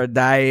 watch our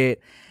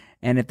diet.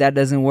 And if that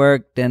doesn't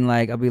work, then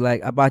like, I'll be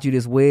like, I bought you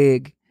this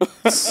wig.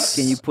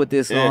 Can you put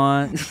this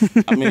on?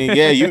 I mean,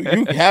 yeah, you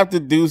have to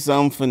do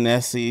some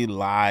finessey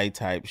lie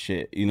type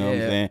shit. You know what I'm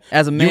Yeah. saying?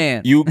 As a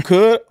man. You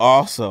could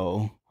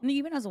also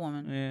Even as a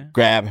woman. Yeah.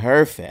 grab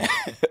her fat,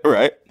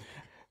 right?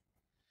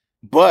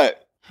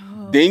 But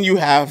then you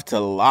have to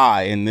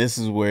lie, and this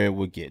is where it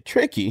would get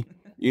tricky.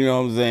 You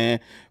know what I'm saying?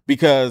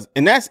 Because,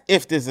 and that's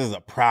if this is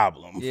a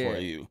problem Yeah. for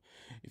you.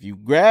 If you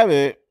grab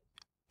it,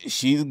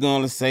 she's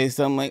gonna say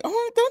something like,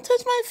 "Oh, don't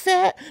touch my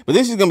fat," but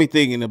then she's gonna be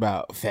thinking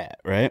about fat,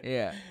 right?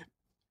 Yeah.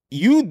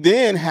 You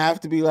then have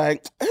to be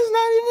like,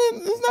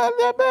 it's not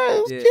that bad.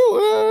 It was Yeah. cute. Blah,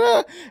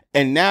 blah, blah.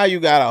 And now you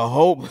gotta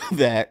hope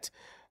that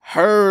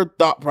her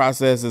thought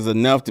process is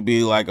enough to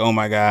be like, oh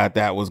my God,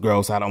 that was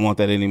gross. I don't want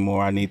that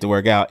anymore. I need to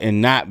work out,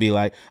 and not be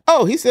like,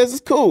 oh, he says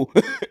it's cool.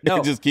 No,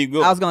 And just keep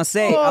going. I was gonna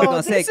say,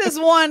 This is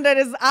one that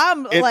is.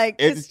 I'm like,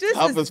 it's this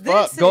tough is as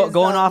fuck. this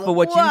going is off of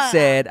what you one.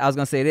 said, I was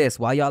gonna say this.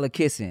 While y'all are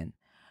kissing,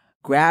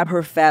 grab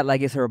her fat like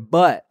it's her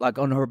butt, like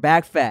on her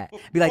back fat.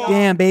 Be like,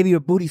 damn, baby, your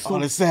booty's so All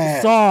this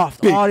ass.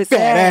 soft. Big All this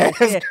fat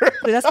ass. ass. Yeah.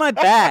 That's my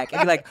back.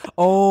 And be like,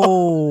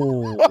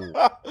 oh,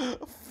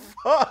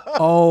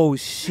 oh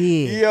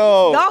shit.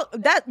 Yo. Y'all,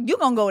 that you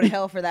gonna go to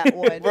hell for that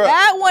one. Bruh.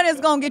 That one is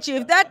gonna get you.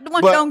 If that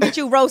one But- don't get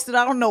you roasted,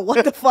 I don't know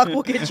what the fuck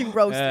will get you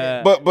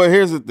roasted. But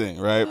here's the thing,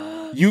 right?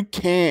 You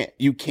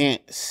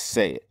can't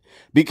say it,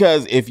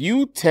 because if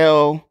you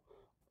tell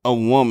a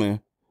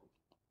woman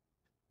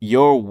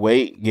your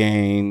weight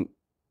gain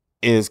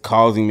is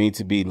causing me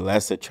to be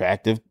less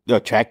attracted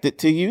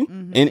to you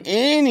in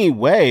any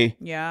way,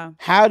 Yeah,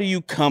 how do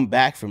you come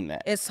back from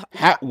that? it's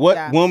What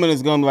yeah. woman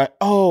is going to be like,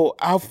 oh,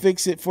 I'll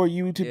fix it for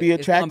you to Yeah, be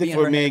it's gonna attracted be in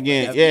for her me head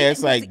again? forever. Yeah, it's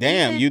Because like,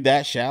 damn, even- you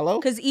that shallow?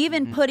 Because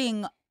even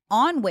putting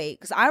on weight,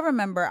 because I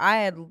remember I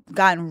had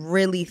gotten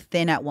really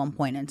thin at one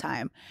point in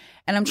time.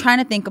 And I'm trying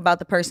to think about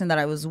the person that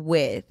I was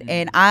with.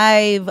 And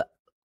I've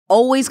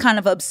always kind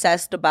of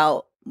obsessed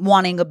about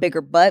wanting a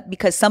bigger butt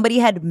because somebody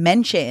had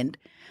mentioned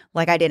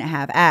like I didn't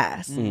have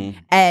ass. Mhm.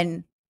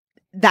 And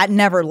that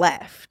never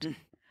left.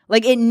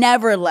 Like it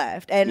never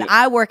left. And Yeah.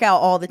 I work out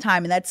all the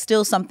time. And that's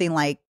still something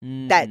like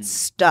that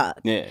stuck.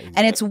 Yeah,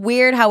 And it's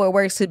weird how it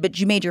works, but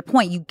you made your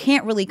point. You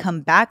can't really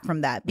come back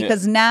from that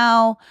because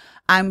now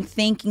I'm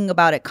thinking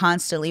about it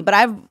constantly. But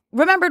I've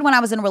remembered when I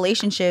was in a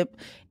relationship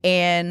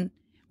and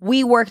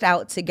we worked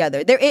out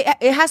together.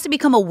 It has to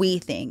become a we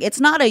thing. It's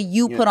not a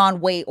you put on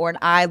weight or an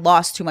I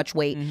lost too much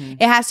weight.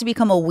 It has to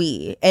become a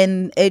we.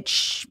 And it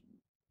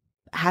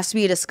has to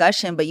be a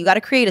discussion, but you got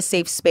to create a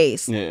safe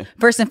space. Yeah.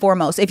 First and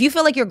foremost, if you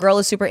feel like your girl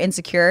is super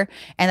insecure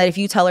and that if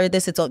you tell her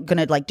this, it's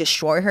gonna like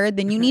destroy her,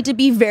 then you need to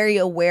be very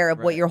aware of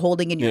what you're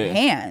holding in your Yeah.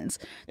 hands.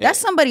 That's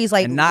somebody's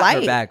like And not life.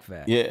 her back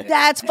fat. Yeah.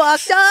 That's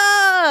fucked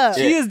up.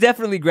 She has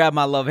definitely grabbed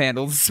my love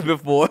handles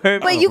before.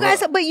 But you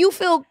guys, but you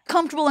feel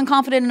comfortable and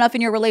confident enough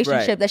in your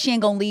relationship Right. that she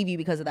ain't gonna leave you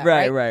because of that,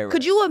 Right, right? right.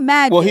 Could you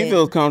imagine? Well, he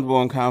feels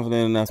comfortable and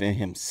confident enough in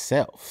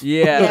himself.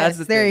 Yeah, Yes, that's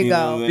the there thing. you You know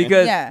go. what I'm saying?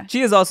 Because Yeah.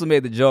 she has also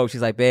made the joke.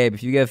 She's like, babe,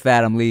 if you get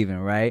fat, I'm leaving,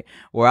 right?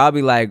 Or I'll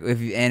be like,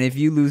 if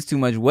you lose too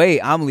much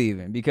weight, I'm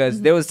leaving. Because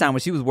there was a time when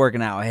she was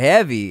working out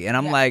heavy, and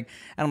I'm like,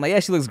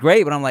 yeah, she looks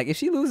great, but I'm like, if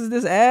she loses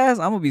this ass,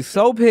 I'm gonna be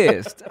so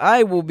pissed.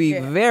 I will be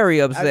very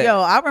upset. Yo,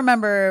 I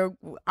remember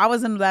I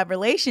was in that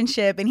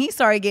relationship and he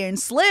started getting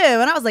slim,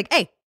 and I was like,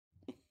 "Hey,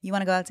 you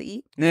want to go out to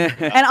eat?"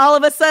 And all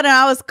of a sudden,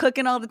 I was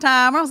cooking all the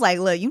time. I was like,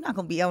 "Look, you're not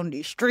gonna be on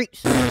these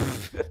streets.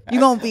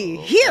 You're gonna be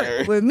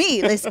here with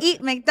me. Let's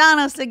eat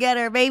McDonald's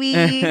together, baby."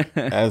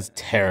 That's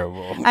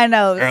terrible. I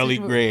know. Early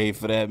grade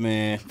for that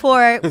man.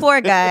 Poor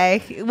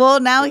guy. Well,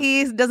 now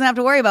he doesn't have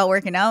to worry about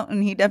working out,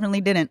 and he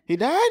definitely didn't. He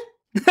died?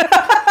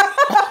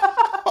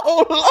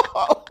 Oh,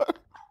 Lord.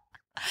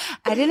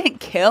 I didn't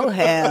kill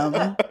him.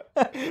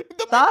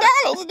 The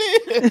McDonald's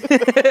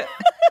did.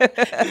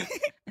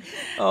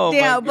 Oh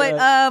Yeah, my but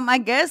God. I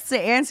guess to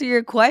answer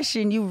your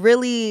question, you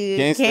really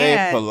Can't say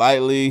it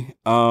politely.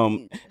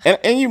 And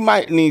you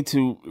might need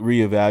to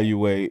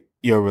reevaluate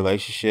your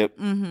relationship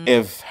Mm-hmm.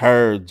 if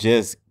her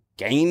just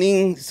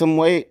gaining some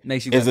weight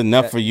Makes you is go-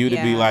 enough for you to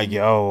be Yeah. like,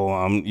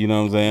 yo, you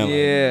know what I'm saying? Like,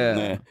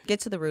 Yeah.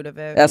 Get to the root of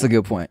it. That's a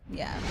good point.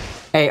 Yeah.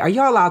 Hey, are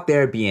y'all out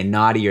there being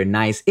naughty or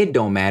nice? It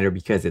don't matter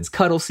because it's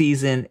cuddle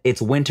season,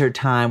 it's winter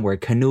time, we're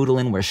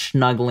canoodling, we're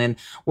snuggling,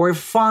 we're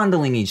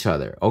fondling each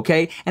other,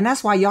 okay? And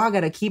that's why y'all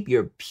gotta keep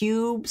your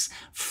pubes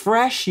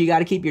fresh, you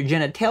gotta keep your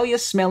genitalia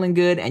smelling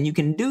good, and you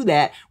can do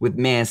that with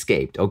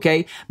Manscaped,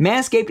 okay?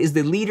 Manscaped is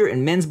the leader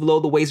in men's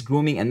below-the-waist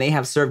grooming, and they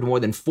have served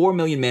more than 4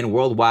 million men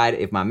worldwide.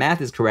 If my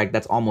math is correct,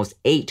 that's almost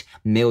 8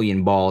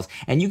 million balls,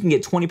 and you can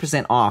get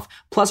 20% off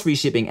plus free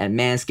shipping at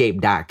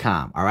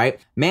manscaped.com, all right?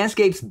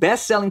 Manscaped's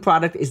best-selling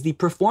product is the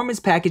Performance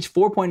Package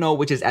 4.0,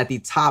 which is at the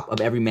top of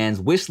every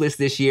man's wish list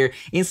this year.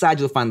 Inside,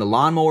 you'll find the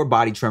Lawnmower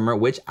Body Trimmer,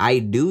 which I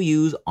do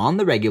use on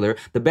the regular,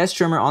 the best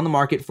trimmer on the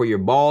market for your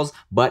balls,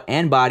 butt,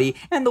 and body,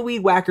 and the Weed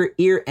Whacker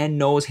ear and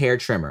nose hair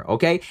trimmer,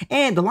 okay?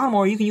 And the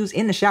lawnmower you can use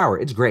in the shower.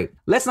 It's great.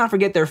 Let's not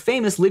forget their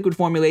famous liquid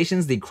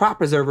formulations, the Crop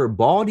Preserver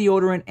Ball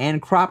Deodorant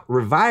and Crop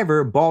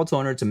Reviver Ball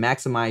Toner to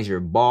maximize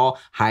your ball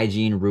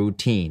hygiene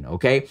routine,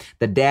 okay?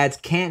 The dads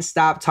can't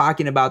stop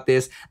talking about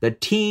this. The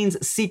teens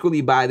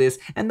secretly buy this,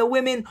 and the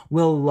women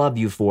will love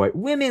you for it.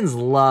 Women's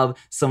love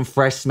some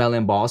fresh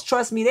smelling balls.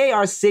 Trust me, they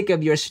are sick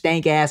of your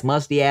stank ass,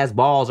 musty ass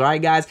balls. All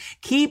right, guys,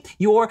 keep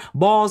your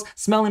balls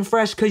smelling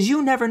fresh, because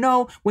you never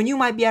know when you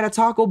might be at a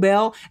Taco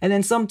Bell and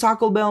then some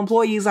Taco Bell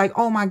employee is like,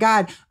 oh my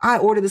God, I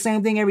order the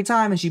same thing every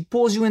time. And she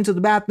pulls you into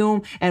the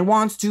bathroom and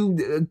wants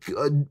to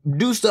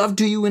do stuff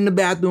to you in the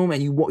bathroom,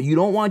 and you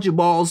don't want your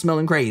balls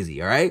smelling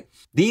crazy. All right.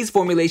 These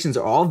formulations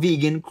are all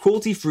vegan,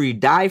 cruelty-free,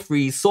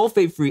 dye-free,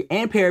 sulfate-free,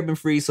 and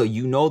paraben-free, so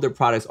you know their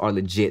products are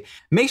legit.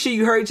 Make sure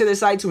you hurry to their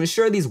site to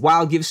ensure these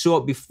wild gifts show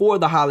up before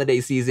the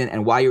holiday season,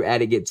 and while you're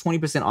at it, get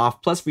 20%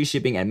 off plus free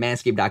shipping at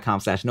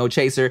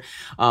manscaped.com/nochaser.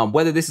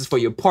 Whether this is for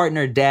your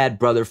partner, dad,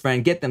 brother,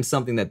 friend, get them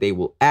something that they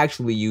will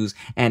actually use,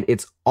 and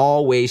it's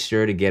always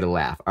sure to get a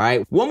laugh, all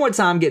right? One more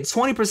time, get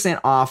 20%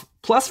 off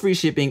plus free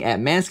shipping at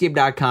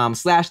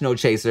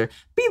manscaped.com/nochaser.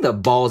 Be the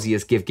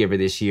ballsiest gift giver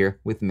this year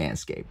with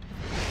Manscaped.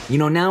 You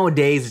know,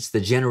 nowadays it's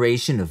the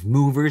generation of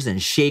movers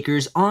and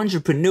shakers,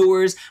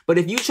 entrepreneurs, but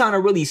if you're trying to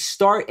really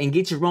start and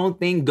get your own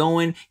thing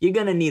going, you're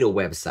gonna need a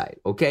website,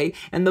 okay?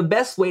 And the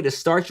best way to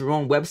start your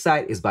own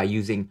website is by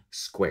using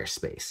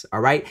Squarespace,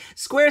 all right?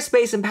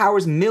 Squarespace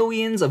empowers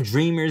millions of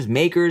dreamers,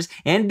 makers,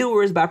 and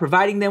doers by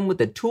providing them with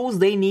the tools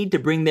they need to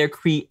bring their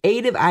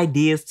creative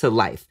ideas to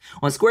life.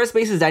 On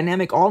Squarespace's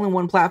dynamic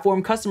all-in-one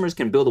platform, customers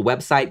can build a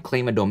website,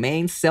 claim a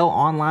domain, sell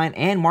online,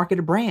 and market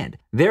a brand.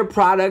 Their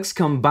products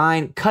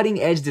combine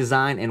cutting-edge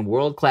design and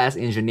world-class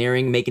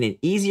engineering, making it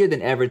easier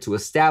than ever to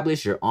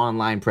establish your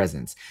online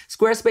presence.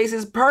 Squarespace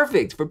is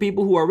perfect for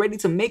people who are ready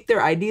to make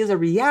their ideas a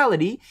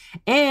reality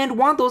and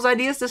want those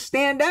ideas to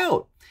stand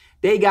out.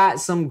 They got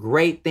some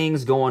great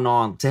things going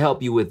on to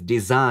help you with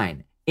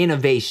design,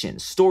 innovation,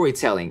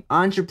 storytelling,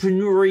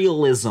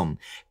 entrepreneurialism,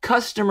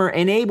 customer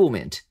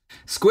enablement.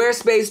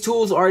 Squarespace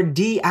tools are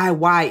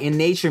DIY in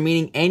nature,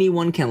 meaning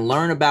anyone can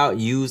learn about,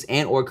 use,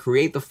 and or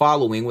create the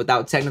following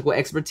without technical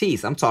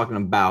expertise. I'm talking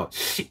about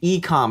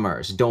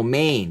e-commerce,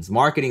 domains,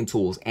 marketing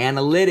tools,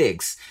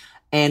 analytics,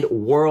 and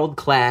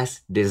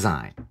world-class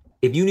design.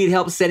 If you need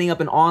help setting up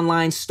an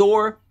online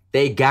store,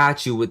 they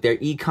got you with their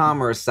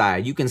e-commerce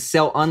side. You can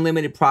sell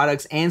unlimited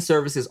products and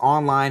services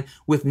online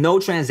with no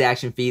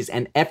transaction fees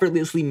and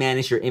effortlessly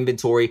manage your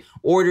inventory,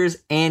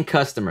 orders, and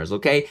customers,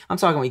 okay? I'm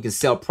talking about you can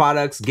sell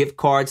products, gift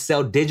cards,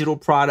 sell digital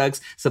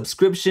products,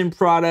 subscription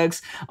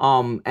products,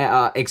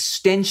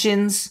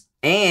 extensions.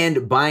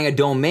 And buying a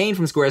domain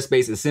from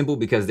Squarespace is simple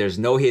because there's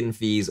no hidden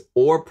fees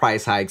or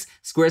price hikes.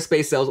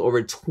 Squarespace sells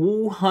over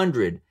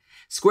 200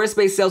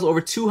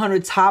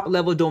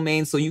 top-level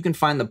domains, so you can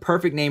find the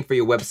perfect name for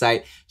your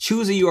website.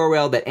 Choose a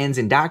URL that ends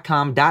in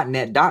 .com,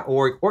 .net,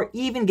 .org, or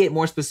even get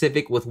more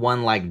specific with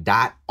one like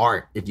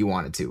 .art if you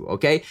wanted to,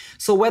 okay?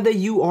 So whether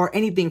you are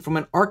anything from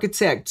an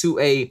architect to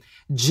a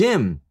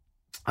gym,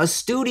 a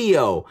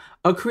studio,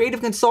 a creative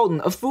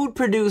consultant, a food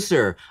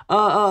producer,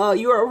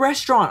 you're a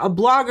restaurant, a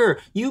blogger,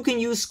 you can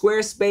use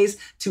Squarespace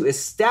to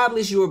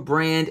establish your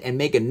brand and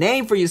make a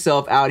name for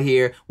yourself out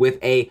here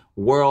with a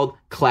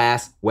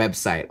world-class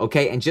website,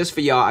 okay? And just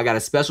for y'all, I got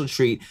a special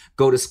treat.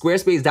 Go to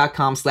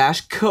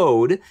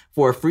squarespace.com/code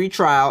for a free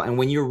trial, and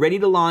when you're ready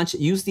to launch,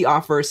 use the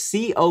offer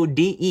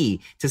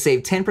CODE to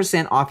save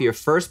 10% off your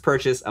first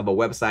purchase of a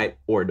website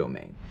or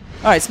domain.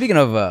 All right, speaking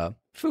of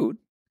food,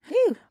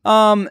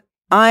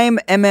 I'm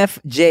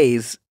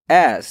MFJ's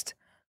asked,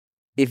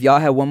 if y'all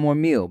had one more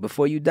meal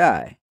before you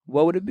die,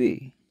 what would it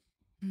be?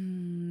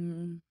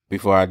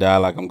 Before I die,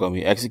 like I'm gonna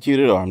be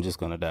executed, or I'm just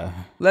gonna die?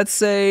 Let's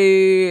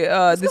say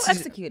Let's this go is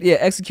executed. yeah,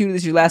 executed.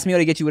 This is your last meal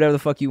to get you whatever the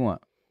fuck you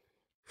want.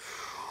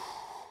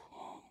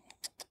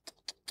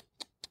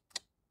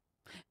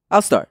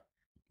 I'll start.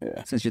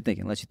 Yeah. Since you're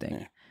thinking, let you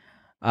think.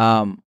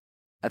 Yeah.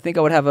 I think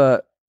I would have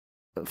a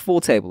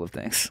full table of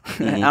things,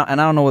 Mhm. and I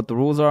don't know what the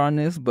rules are on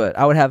this, but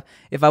I would have,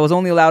 if I was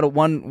only allowed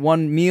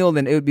one meal,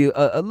 then it would be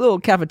a little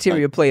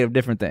cafeteria plate of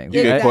different things. You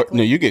Yeah, get Right?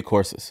 exactly. you get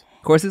courses.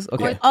 Courses,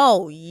 okay.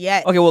 Oh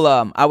yes. Okay,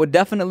 well, I would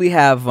definitely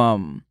have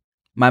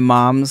my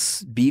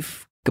mom's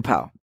beef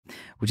kapow,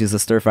 which is a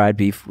stir-fried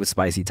beef with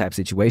spicy type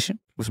situation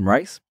with some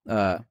rice,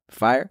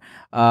 fire.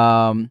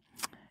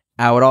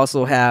 I would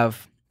also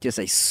have just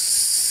a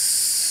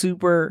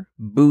super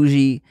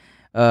bougie,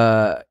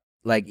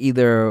 like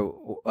either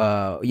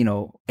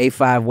A5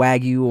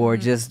 Wagyu or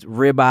just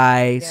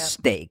ribeye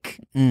steak.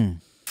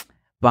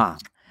 Bomb.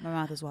 My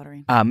mouth is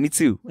watering. Me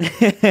too.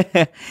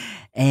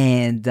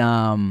 and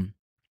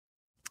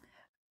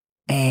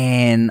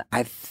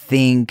I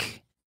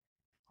think,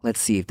 let's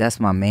see if that's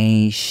my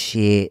main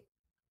shit.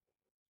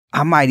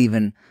 I might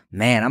even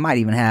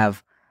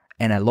have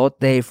an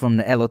elote from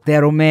the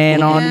Elotero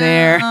Man on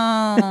there.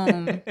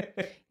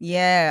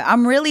 Yeah,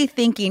 I'm really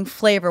thinking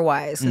flavor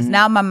wise because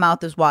now my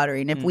mouth is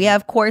watering. If we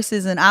have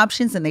courses and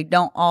options and they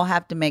don't all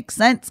have to make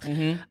sense,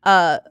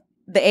 the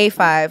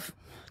A5,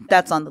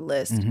 that's on the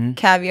list.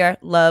 Caviar,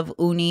 love.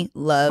 Uni,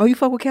 love. Oh, you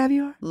fuck with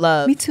caviar?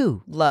 Love. Me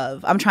too.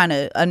 Love. I'm trying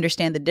to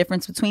understand the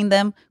difference between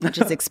them, which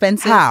is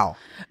expensive. How?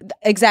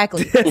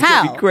 Exactly.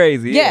 How?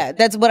 Crazy. Yeah,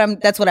 that's what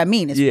I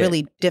mean. It's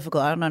really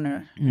difficult. I don't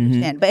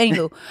understand. But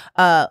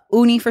anywho,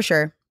 uni for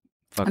sure.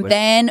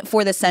 Then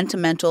for the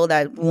sentimental,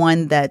 that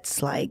one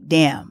that's like,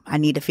 damn, I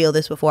need to feel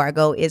this before I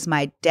go, is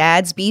my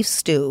dad's beef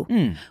stew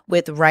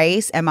with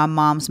rice and my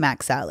mom's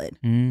mac salad.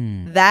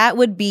 That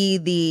would be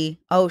the,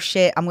 oh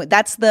shit,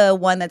 that's the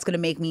one that's going to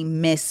make me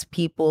miss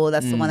people.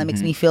 That's the one that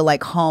makes me feel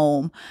like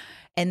home.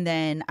 And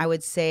then I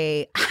would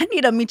say, I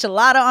need a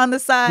michelada on the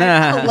side.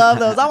 I love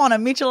those. I want a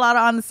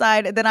michelada on the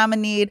side. And then I'm going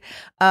to need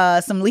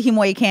some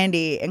lihimoy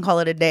candy and call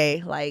it a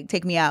day. Like,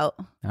 take me out.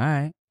 All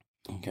right.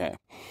 Okay.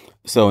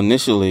 So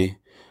initially,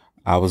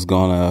 I was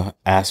going to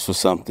ask for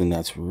something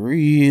that's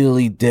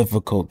really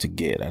difficult to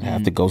get. I'd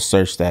have to go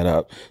search that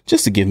up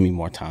just to give me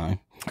more time.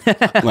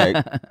 Like,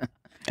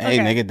 hey,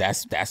 nigga,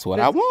 that's what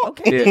I want.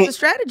 Okay, it's a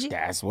strategy.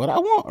 That's what I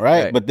want,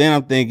 right? But then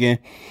I'm thinking,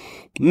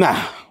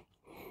 nah.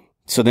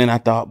 So then I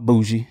thought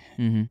bougie,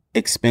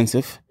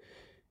 expensive.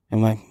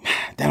 I'm like,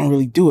 that don't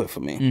really do it for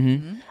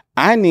me.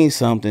 I need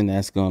something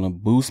that's going to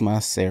boost my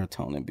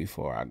serotonin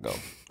before I go,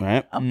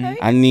 right? Okay.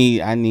 I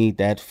need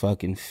that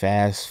fucking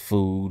fast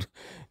food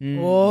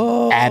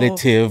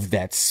additive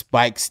that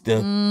spikes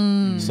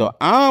the. So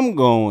I'm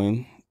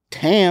going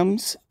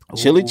Tam's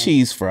chili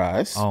cheese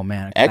fries. Oh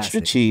man, extra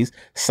cheese,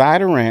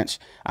 side of ranch.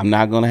 I'm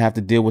not going to have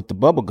to deal with the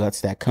bubble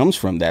guts that comes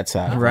from that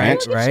side of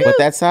ranch. Right. But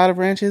that side of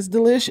ranch is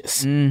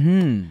delicious.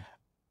 I'm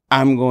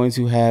going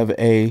to have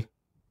a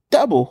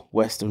double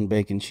Western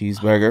bacon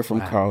cheeseburger from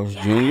Carl's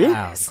Jr.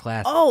 Wow,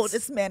 classic. Oh,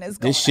 this man is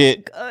going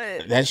good.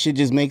 That shit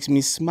just makes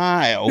me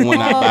smile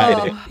when I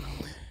bite it.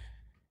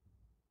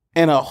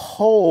 And a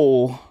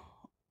whole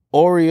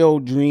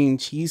Oreo Dream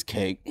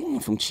cheesecake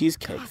from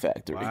Cheesecake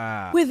Factory.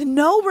 Wow. With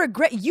no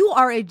regret. You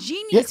are a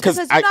genius 'cause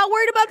because you're not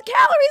worried about the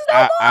calories no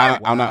more.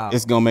 I'm not.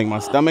 It's gonna make my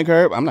stomach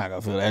hurt. I'm not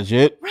gonna feel that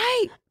shit.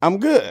 Right. I'm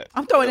good.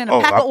 I'm throwing in a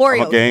pack of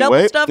Oreos.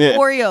 Double stuffed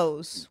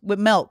Oreos with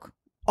milk.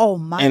 Oh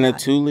my And God. a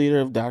 2 liter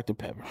of Dr.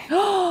 Pepper.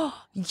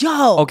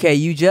 Yo. Okay,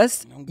 you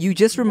just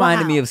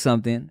reminded me of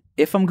something.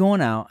 If I'm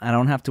going out, I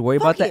don't have to worry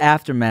about the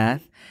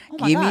aftermath.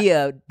 my Give me God.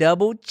 a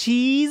double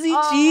cheesy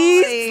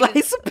cheese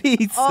slice of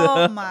pizza.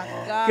 Oh my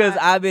God. Because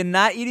I've been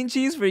not eating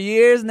cheese for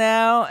years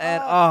now,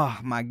 and oh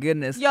my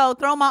goodness. Yo,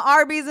 throw my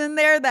Arby's in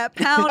there, that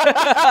pound. Throw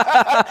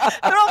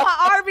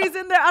my Arby's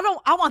in there.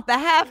 I want the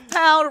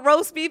half-pound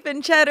roast beef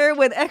and cheddar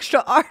with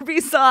extra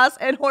Arby's sauce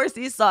and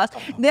horsey sauce.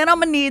 Then I'm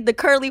gonna need the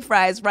curly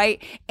fries,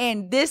 right?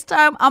 And this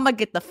time I'm gonna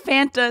get the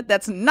Fanta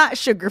that's not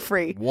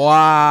sugar-free.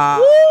 Wow.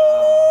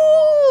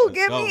 Woo!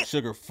 Give me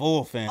sugar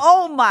full fan.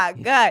 Oh my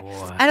God.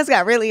 I just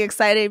got really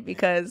excited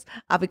because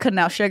I'll be cutting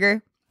out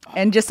sugar.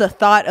 And just a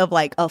thought of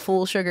like a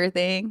full sugar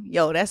thing.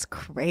 Yo, that's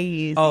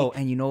crazy. Oh,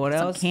 and you know what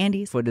Some else?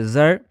 candies. For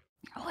dessert,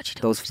 What you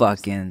doing? those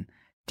fucking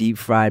deep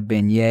fried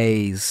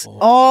beignets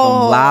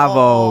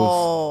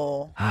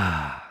Oh. from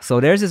Lavos. So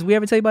there's this. We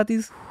ever tell you about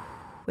these?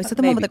 Is it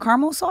the one with the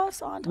caramel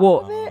sauce on top Well,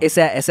 of it? it's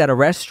at a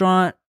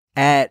restaurant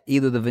at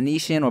either the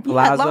Venetian or Yeah,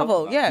 Palazzo.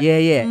 Lavo, yeah.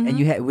 Yeah. Mhm. And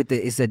you had with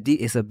it's a I've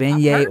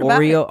beignet heard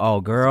about Oreo. it.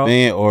 Oh, girl.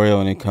 Man, Oreo,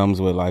 and it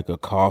comes with like a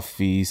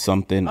coffee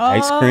something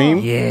ice cream.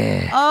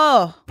 Yeah.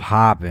 Oh.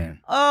 Popping.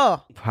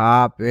 Oh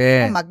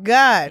Oh my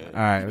God. All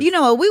right. You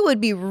know what? We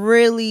would be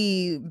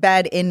really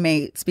bad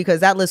inmates because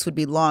that list would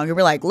be long. And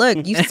we're like,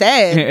 look, you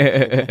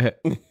said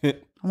I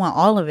want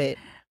all of it.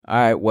 All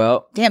right.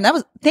 Well, Damn,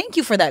 thank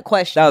you for that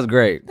question. that was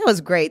great. That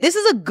was great. This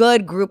is a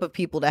good group of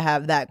people to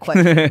have that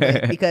question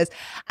with because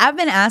I've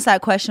been asked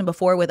that question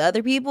before with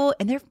other people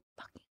and they're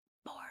fucking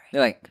boring.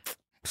 They're like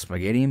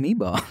spaghetti and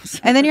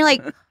meatballs. And then you're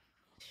like,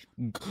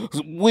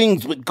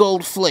 Wings with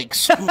gold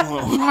flakes. Yeah,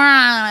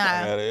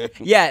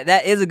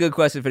 that is a good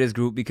question for this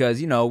group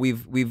because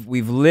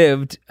we've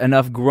lived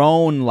enough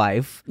grown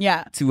life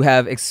yeah. to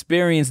have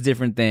experienced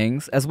different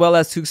things as well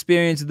as to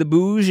experience the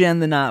bouge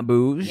and the not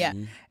bouge. Yeah.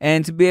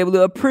 And to be able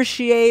to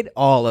appreciate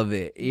all of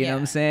it. You know what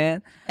I'm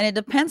saying? And it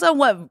depends on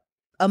what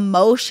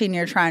emotion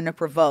you're trying to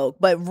provoke.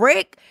 But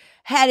Rick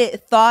had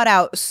it thought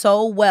out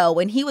so well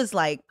when he was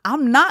like,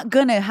 I'm not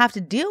gonna have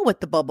to deal with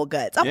the bubble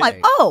guts. I'm like,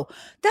 oh,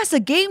 that's a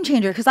game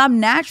changer because I'm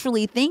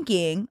naturally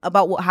thinking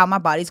about how my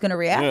body's gonna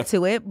react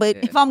to it. But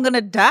if I'm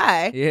gonna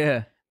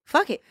die,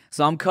 fuck it.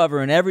 So I'm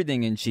covering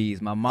everything in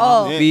cheese. My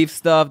mom's beef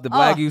stuff, the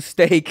Wagyu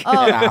steak.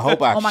 I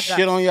hope I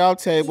shit on y'all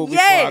table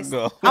before I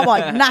go. I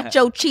want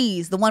nacho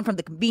cheese, the one from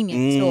the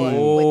convenience store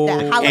with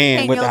that jalapeno.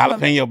 And with the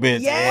jalapeno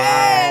bits.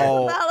 Yes.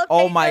 Wow.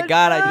 Oh my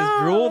God, I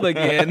just drooled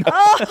again.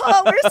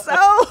 Oh, we're so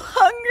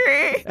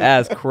hungry.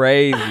 That's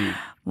crazy.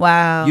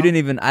 Wow. I didn't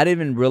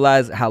even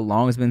realize how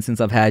long it's been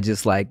since I've had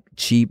just like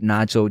cheap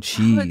nacho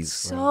cheese. It's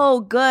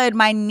so good.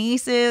 My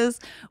nieces,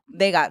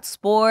 they got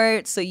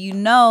sports. So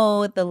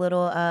the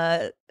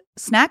little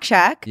snack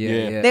shack.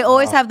 Yeah. They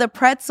always have the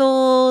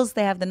pretzels.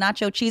 They have the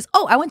nacho cheese.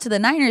 Oh, I went to the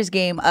Niners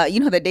game.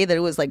 The day that it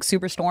was like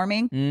super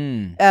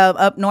storming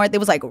up north. It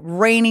was like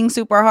raining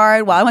super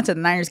hard. Well, I went to the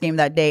Niners game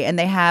that day, and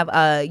they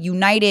have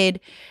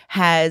United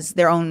has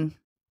their own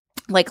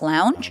like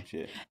lounge,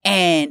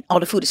 and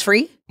all the food is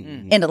free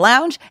in the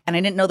lounge. And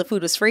I didn't know the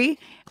food was free.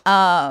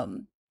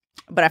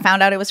 But I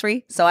found out it was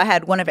free. So I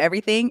had one of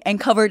everything and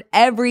covered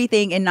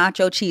everything in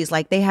nacho cheese.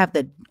 Like they have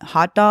the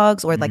hot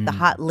dogs or like the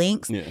hot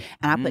links. Yeah.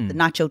 And I put the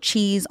nacho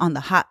cheese on the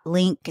hot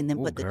link and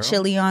then put the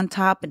chili on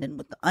top and then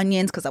with the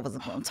onions because I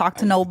wasn't going to talk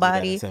to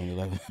nobody.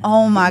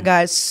 Oh my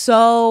God.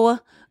 So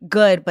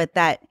good. But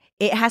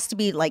it has to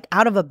be like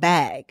out of a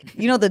bag.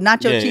 The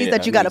nacho cheese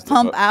that you got to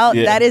pump out.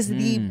 Yeah. That is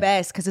the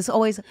best because it's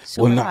always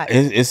super hot.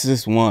 It's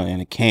just one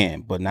in a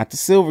can, but not the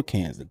silver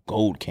cans, the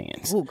gold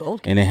cans. Ooh,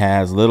 gold cans. And it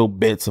has little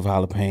bits of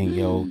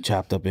jalapeno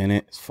chopped up in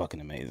it. It's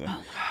fucking amazing.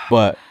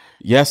 But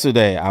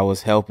yesterday I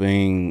was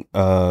helping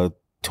Toya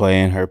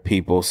and her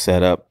people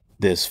set up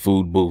this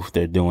food booth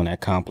they're doing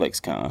at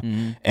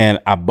ComplexCon. And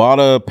I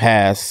bought a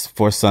pass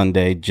for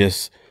Sunday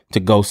just to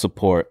go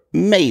support,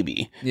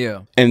 maybe.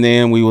 Yeah. And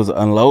then we was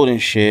unloading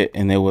shit,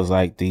 and there was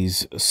like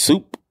these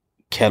soup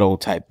kettle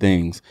type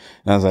things.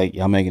 And I was like,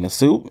 y'all making a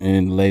soup?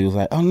 And the lady was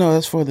like, oh no,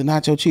 that's for the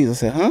nacho cheese. I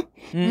said, huh?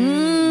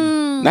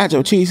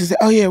 Nacho cheese? She said,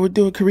 oh yeah, we're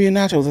doing Korean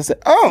nachos. I said,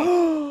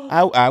 oh,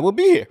 I will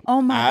be here.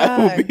 Oh my God.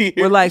 I will be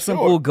here. We're like some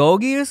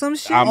bulgogi or some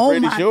shit? I'm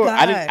pretty sure.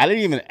 God. I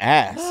didn't even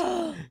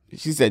ask.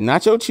 She said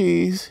nacho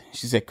cheese.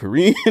 She said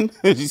Korean.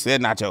 She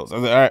said nachos.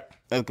 I said, all right.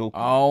 That's cool.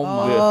 Oh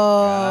my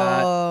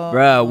God.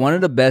 Bruh, one of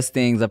the best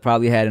things I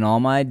probably had in all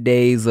my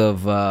days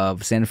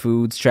of Send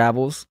Foods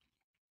travels,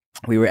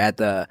 we were at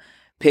the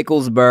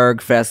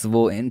Picklesburg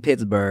Festival in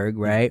Pittsburgh,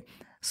 right?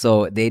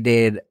 So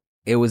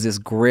it was this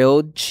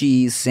grilled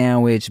cheese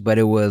sandwich, but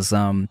it was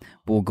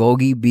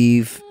bulgogi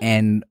beef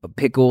and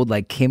pickled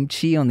like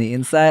kimchi on the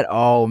inside.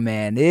 Oh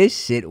man, this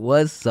shit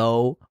was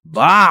so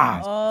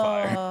bomb.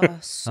 Oh,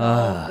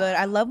 so good.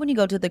 I love when you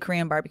go to the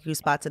Korean barbecue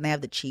spots and they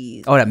have the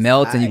cheese. Oh, that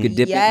melts and you could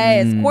dip it.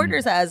 Yes,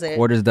 Quarters has it.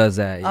 Quarters does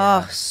that.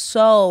 Yeah. Oh,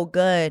 so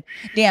good.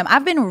 Damn,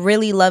 I've been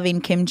really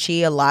loving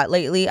kimchi a lot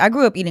lately. I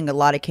grew up eating a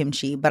lot of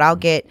kimchi, but I'll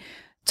get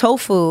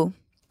tofu,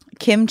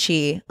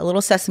 kimchi, a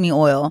little sesame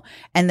oil,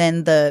 and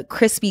then the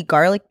crispy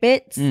garlic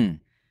bits.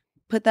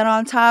 Put that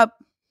on top.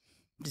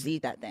 Just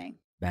eat that thing.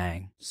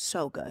 Bang.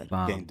 So good.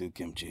 Bomb. Can't do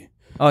kimchi.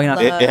 Oh, you know,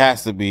 it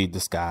has to be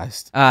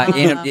disguised.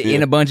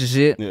 in a bunch of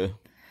shit. Yeah.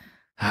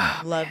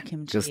 Love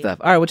kimchi. Good stuff.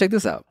 All right, well, check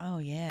this out. Oh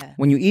yeah.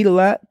 When you eat a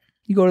lot,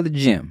 you go to the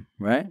gym,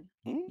 right?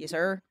 Yes,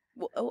 sir.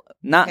 Okay.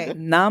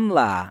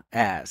 Namla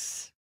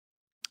asks,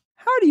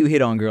 how do you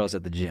hit on girls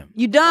at the gym?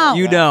 You don't.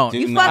 You don't.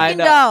 You fucking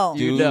don't.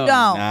 You don't.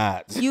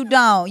 Not. You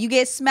don't. You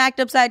get smacked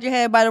upside your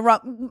head by the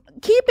rock.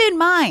 Keep in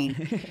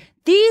mind,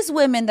 these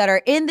women that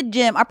are in the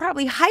gym are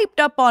probably hyped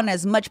up on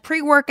as much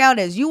pre-workout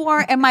as you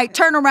are and might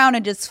turn around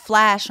and just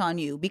flash on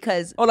you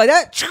because... Oh, like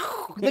that?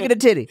 Look at the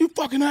titty. You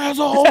fucking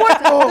asshole.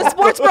 The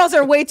sports bras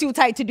are way too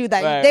tight to do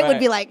that. Right, they would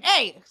be like,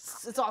 hey,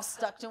 it's all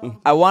stuck to them.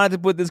 I wanted to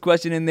put this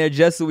question in there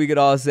just so we could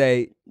all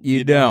say,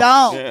 you don't.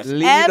 Don't. Yes.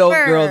 Leave those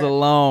girls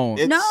alone.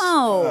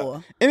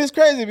 No. And it's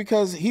crazy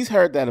because he's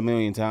heard that a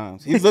million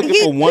times. He's looking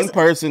for one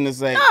person to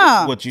say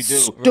what you do.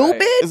 Stupid.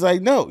 It's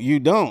like, no,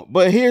 you don't.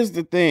 But here's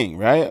the thing,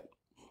 right?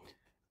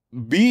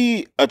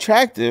 Be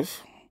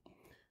attractive.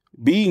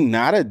 Be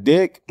not a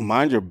dick.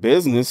 Mind your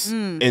business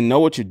and know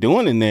what you're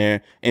doing in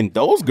there. And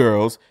those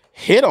girls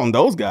hit on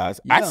those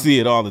guys. Yeah. I see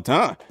it all the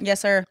time. Yes,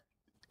 sir.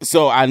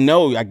 So I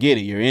get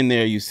it. You're in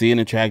there, you see an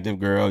attractive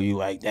girl, you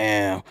like,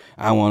 damn,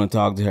 I want to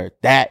talk to her.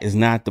 That is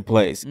not the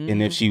place.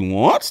 And if she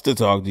wants to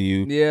talk to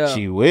you,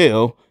 she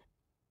will,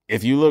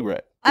 if you look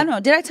right. I don't know.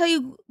 Did I tell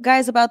you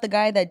guys about the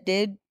guy that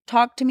did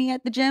talk to me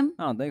at the gym?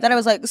 I don't think that so. I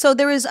was like, so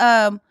there is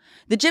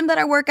the gym that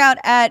I work out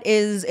at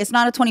it's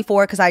not a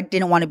 24 because I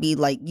didn't want to be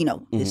like,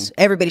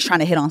 everybody's trying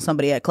to hit on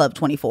somebody at Club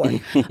 24.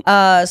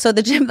 So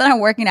the gym that I'm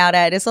working out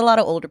at, it's a lot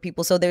of older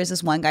people. So there's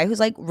this one guy who's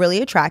like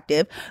really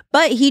attractive,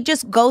 but he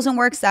just goes and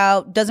works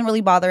out, doesn't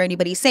really bother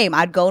anybody. Same,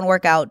 I'd go and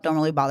work out, don't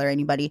really bother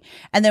anybody.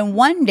 And then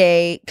one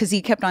day, because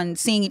he kept on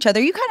seeing each other,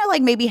 you kind of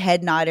like maybe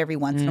head nod every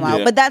once in a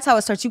while, but that's how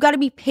it starts. You got to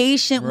be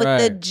patient with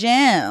the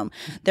gym.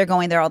 They're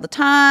going there all the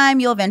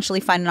time. You'll eventually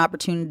find find an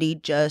opportunity,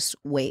 just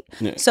wait.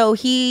 Yeah. So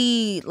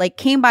he like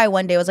came by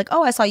one day, was like,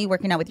 oh, I saw you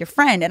working out with your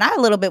friend. And I a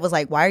little bit was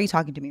like, why are you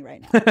talking to me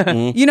right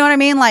now? You know what I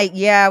mean? Like,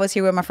 yeah, I was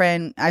here with my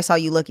friend. I saw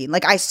you looking.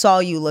 Like, I saw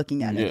you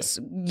looking at it.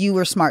 You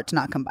were smart to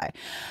not come by. And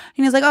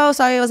he was like, oh,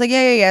 sorry. I was like,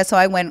 yeah. So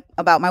I went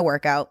about my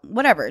workout,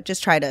 whatever,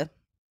 just try to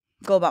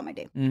go about my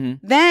day.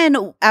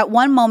 Then at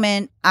one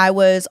moment, I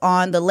was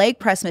on the leg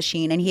press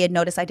machine and he had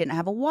noticed I didn't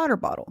have a water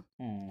bottle.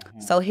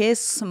 So his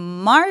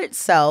smart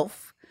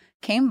self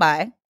came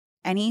by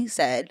and he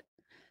said,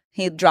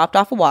 he dropped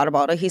off a water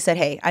bottle. He said,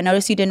 hey, I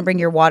noticed you didn't bring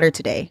your water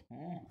today.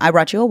 I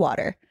brought you a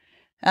water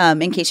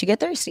in case you get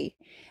thirsty.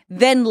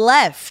 Then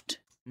left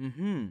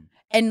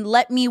and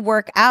let me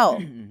work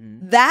out.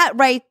 That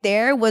right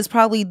there was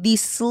probably the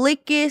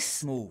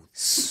slickest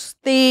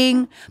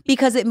thing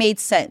because it made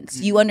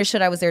sense. You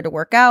understood I was there to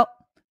work out.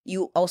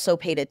 You also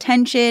paid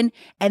attention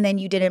and then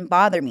you didn't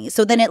bother me.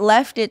 So then it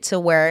left it to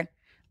where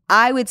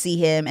I would see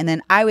him and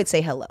then I would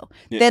say hello.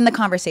 Then the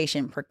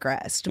conversation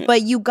progressed.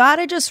 But you got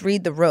to just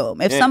read the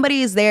room. If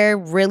somebody is there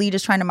really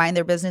just trying to mind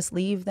their business,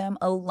 leave them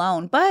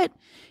alone. But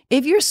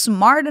if you're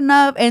smart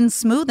enough and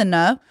smooth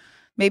enough,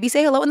 maybe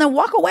say hello and then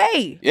walk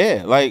away.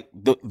 Yeah, like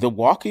the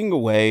walking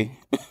away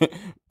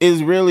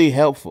is really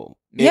helpful.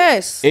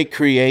 It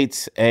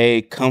creates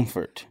a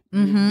comfort.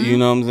 You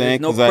know what I'm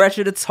saying? There's no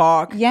pressure to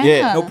talk.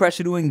 Yeah. No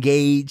pressure to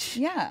engage.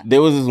 Yeah.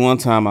 There was this one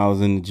time I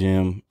was in the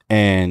gym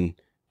and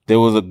there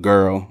was a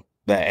girl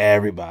that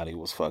everybody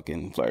was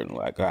fucking flirting.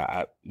 Like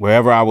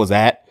wherever I was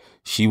at,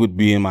 she would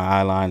be in my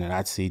eye line and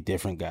I'd see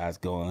different guys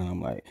going. And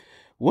I'm like,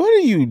 what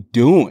are you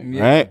doing?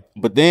 Right?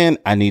 But then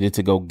I needed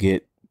to go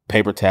get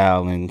paper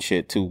towel and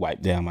shit to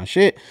wipe down my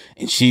shit.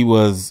 And she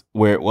was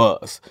where it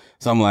was.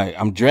 So I'm like,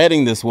 I'm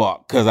dreading this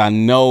walk because I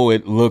know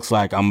it looks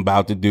like I'm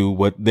about to do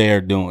what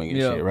they're doing and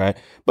shit, right?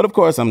 But of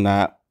course I'm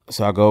not.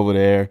 So I go over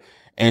there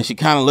and she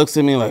kind of looks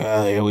at me like,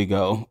 oh, here we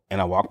go.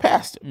 And I walk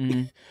past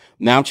her.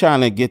 Now I'm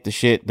trying to get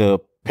the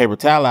paper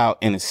towel out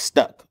and it's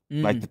stuck.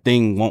 Like the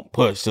thing won't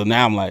push. So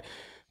now I'm like,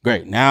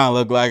 great. Now I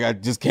look like I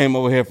just came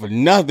over here for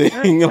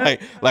nothing.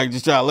 like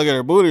just try to look at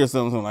her booty or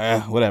something. So I'm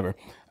like, whatever.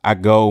 I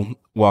go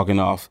walking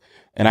off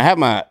and I have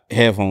my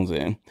headphones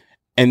in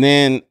and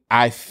then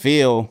I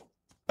feel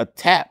a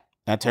tap.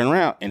 I turn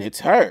around and it's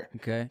her.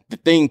 Okay. The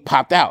thing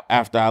popped out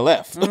after I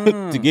left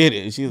to get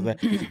it. And she was like,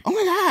 oh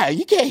my God,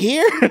 you can't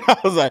hear? I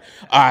was like,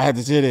 oh, I had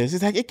to shit it.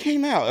 She's like, it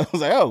came out. I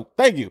was like, oh,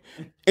 thank you.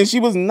 And she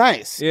was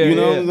nice. You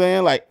know what I'm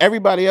saying? Like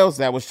everybody else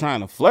that was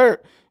trying to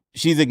flirt,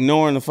 she's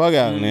ignoring the fuck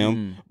out of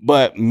them.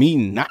 But me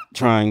not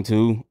trying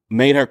to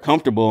made her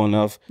comfortable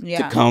enough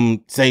to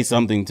come say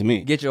something to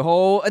me. Get your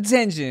whole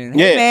attention.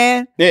 Hey,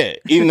 man. Yeah.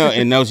 Even though,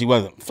 and no, she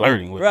wasn't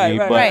flirting with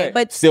me,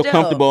 but still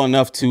comfortable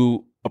enough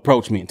to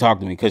approach me and talk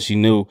to me because she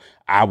knew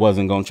I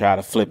wasn't going to try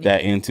to flip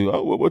that into,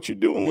 oh, well, what you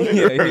doing with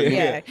her?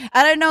 And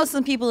I know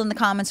some people in the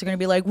comments are going to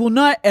be like, well,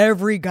 not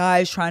every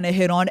guy's trying to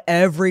hit on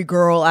every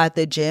girl at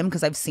the gym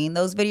because I've seen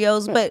those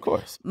videos. But of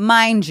course.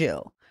 Mind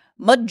you,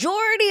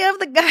 majority of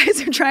the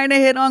guys are trying to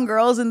hit on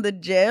girls in the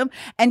gym.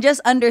 And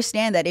just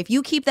understand that if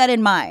you keep that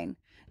in mind,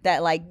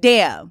 that like,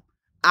 damn,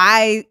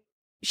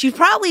 she's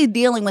probably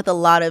dealing with a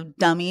lot of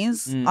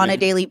dummies on a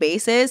daily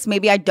basis.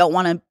 Maybe I don't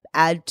want to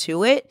add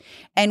to it.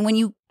 And when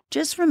you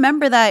just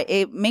remember that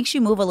it makes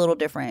you move a little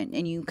different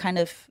and you kind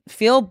of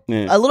feel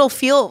a little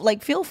feel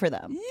for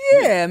them.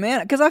 Yeah,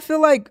 man. Because I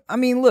feel like, I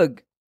mean,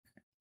 look,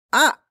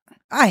 I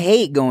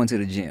hate going to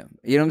the gym.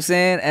 You know what I'm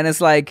saying? And it's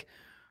like,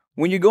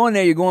 when you're going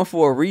there, you're going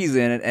for a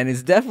reason, and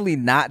it's definitely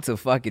not to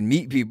fucking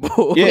meet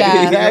people. Yeah, you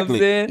know exactly. what I'm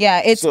saying?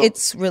 Yeah,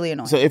 it's really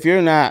annoying. So if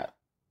you're not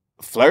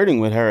flirting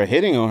with her or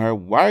hitting on her,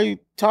 why are you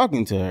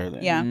talking to her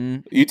then?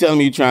 Yeah. You telling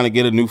me you're trying to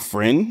get a new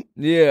friend?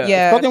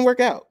 Yeah. Fucking work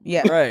out.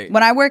 Yeah. Right.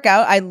 When I work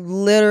out, I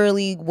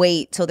literally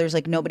wait till there's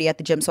like nobody at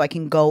the gym so I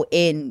can go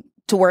in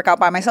to work out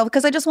by myself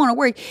because I just want to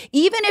work.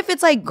 Even if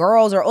it's like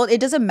girls or old, it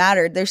doesn't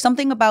matter. There's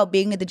something about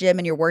being at the gym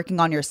and you're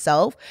working on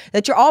yourself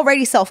that you're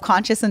already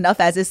self-conscious enough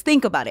as is.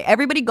 Think about it.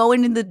 Everybody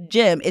going in the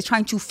gym is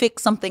trying to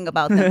fix something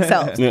about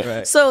themselves.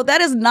 Right. So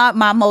that is not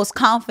my most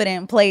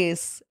confident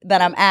place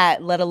that I'm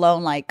at, let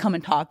alone like come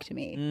and talk to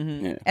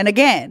me. And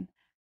again,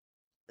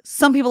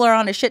 some people are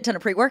on a shit ton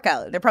of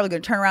pre-workout. They're probably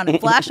going to turn around and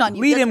flash on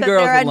you. Leave them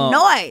girls they're alone.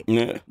 annoyed.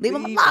 Yeah. Leave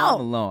them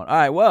alone. All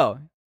right, well,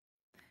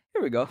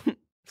 here we go.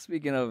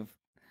 Speaking of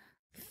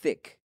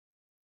thick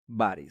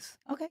bodies.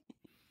 Okay.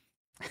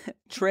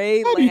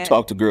 Trey How do you Lance.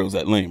 talk to girls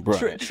at Lane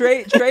Bryant?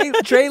 Trey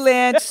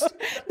Lance.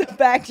 The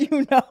fact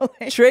you know.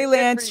 Like, Trey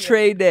Lance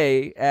Trey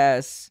Day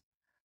asks,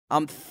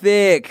 I'm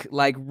thick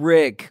like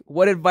Rick.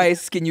 What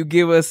advice can you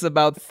give us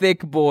about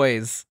thick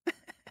boys?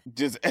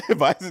 Just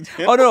advice.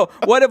 Oh, no.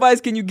 What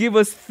advice can you give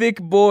us thick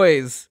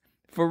boys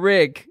for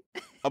Rick?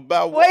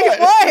 About Wait,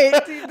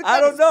 what? I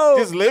don't know.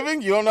 Just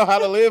living? You don't know how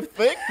to live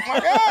thick? Oh my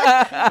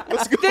God.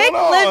 What's going Thick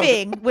on?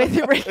 living with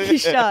Ricky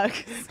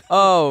Shucks.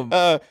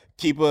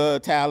 Keep a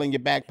towel in your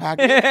back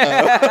pocket.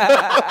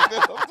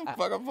 What the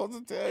fuck I'm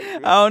supposed to tell you?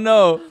 I don't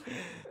know.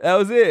 That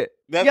was it.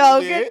 That's Yo,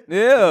 really it?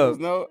 Yeah.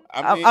 No,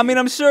 I mean,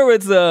 I'm sure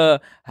it's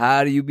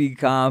how do you be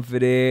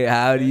confident?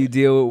 How do you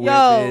deal with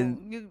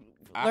women? You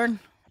learn.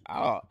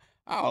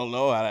 I don't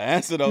know how to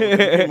answer those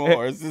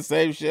anymore. It's the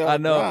same shit. I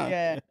know.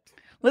 Yeah.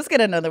 Let's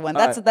get another one.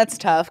 All That's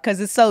tough because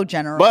it's so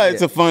general. But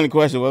it's a funny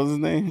question. What was his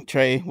name?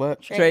 Trey.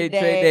 What? Trade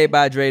Day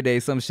by Dre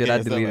Day. Some shit. I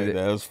something deleted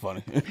like it. That was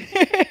funny.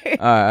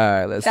 All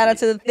right. Let's Shout out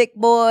to the thick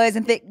boys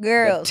and thick the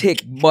girls.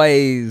 Tick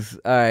boys.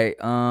 All right.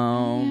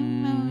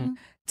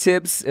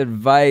 Tips,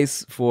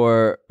 advice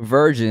for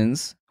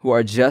virgins who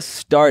are just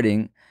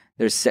starting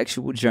their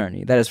sexual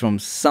journey. That is from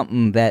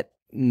something that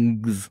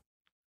I'm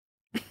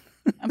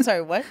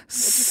sorry, what?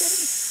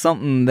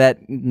 something that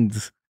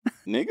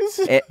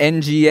Niggas?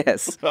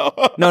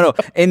 NGS. No,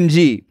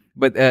 NG.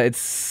 But it's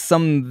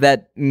some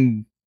that.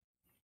 Okay.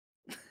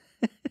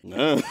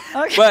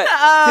 But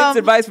tips,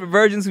 advice for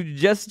virgins who are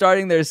just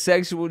starting their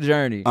sexual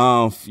journey.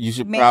 You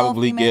should Male,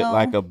 probably get female?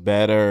 like a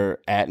better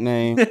at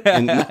name.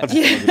 And not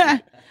Yeah.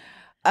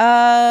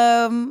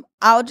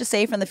 I'll just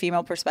say from the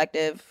female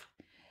perspective,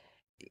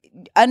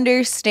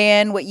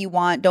 understand what you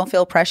want. Don't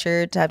feel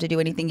pressured to have to do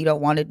anything you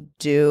don't want to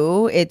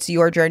do. It's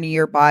your journey,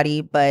 your body,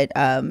 but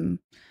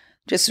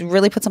just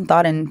really put some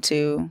thought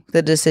into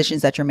the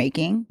decisions that you're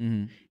making,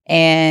 Mhm.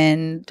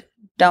 and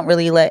don't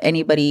really let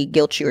anybody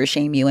guilt you or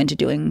shame you into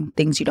doing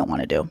things you don't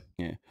want to do.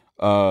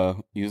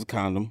 use a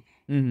condom.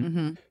 Mhm.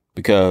 Mm-hmm.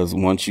 Because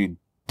once you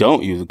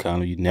don't use a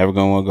condom, you're never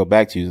gonna want to go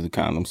back to using a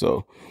condom.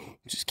 So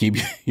just keep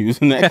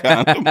using that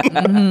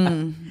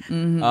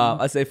condom.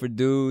 I say for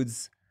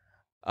dudes,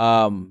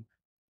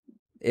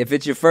 if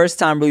it's your first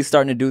time really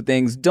starting to do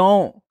things,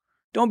 don't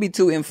be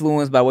too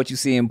influenced by what you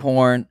see in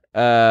porn.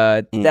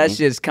 That's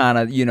just kind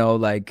of,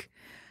 like,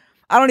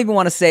 I don't even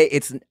want to say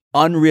it's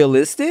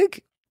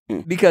unrealistic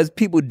because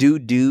people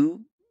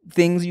do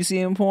things you see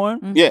in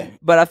porn. Yeah.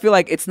 But I feel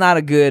like it's not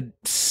a good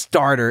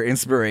starter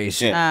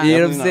inspiration. Yeah. You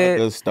know what I'm Definitely not a saying?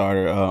 good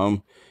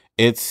starter.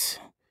 It's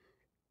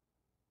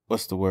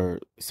what's the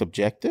word?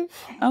 Subjective.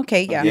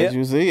 Okay, yeah. As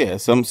you see, yeah.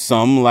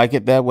 Some like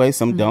it that way,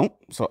 some don't.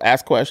 So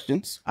ask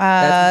questions.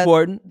 That's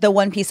important. The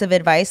one piece of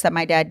advice that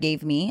my dad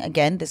gave me,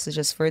 again, this is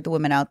just for the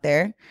women out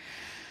there.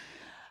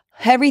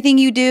 Everything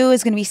you do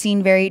is going to be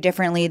seen very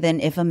differently than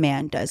if a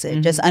man does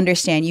it. Just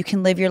understand you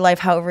can live your life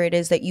however it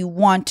is that you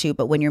want to,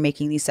 but when you're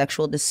making these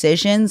sexual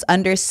decisions,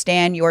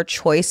 understand your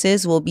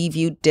choices will be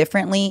viewed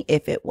differently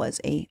if it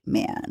was a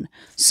man.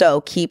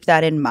 So keep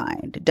that in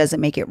mind. It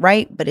doesn't make it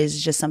right, but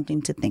it's just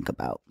something to think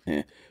about.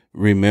 Yeah.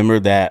 Remember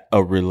that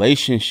a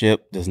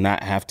relationship does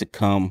not have to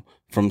come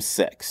from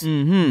sex.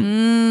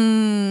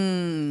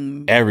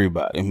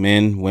 Everybody,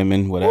 men,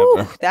 women, whatever.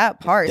 Ooh, that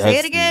part. Say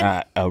it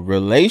again. A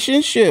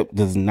relationship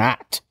does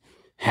not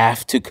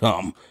have to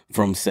come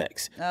from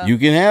sex. You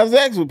can have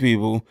sex with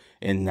people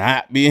and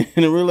not be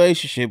in a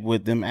relationship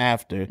with them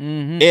after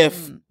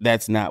if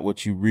that's not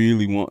what you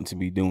really want to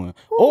be doing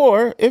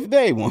or if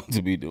they want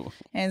to be doing.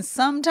 And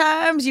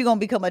sometimes you're going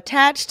to become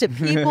attached to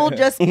people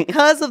just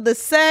because of the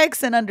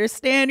sex, and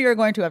understand you're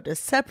going to have to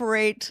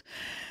separate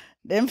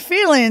them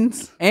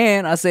feelings.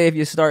 And I say if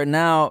you're starting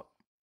out,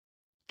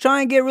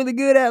 try and get really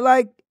good at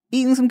like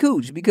eating some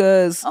cooch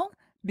because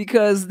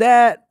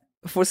that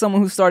for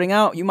someone who's starting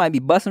out, you might be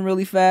busting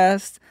really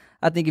fast.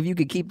 I think if you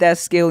could keep that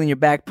skill in your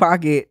back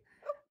pocket,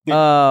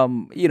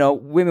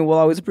 women will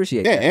always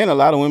appreciate Yeah, that. and a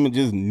lot of women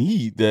just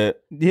need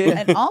that. Yeah.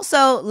 And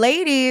also,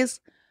 ladies,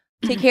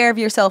 take care of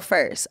yourself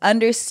first.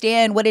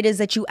 Understand what it is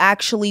that you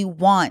actually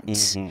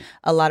want.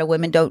 A lot of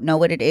women don't know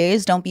what it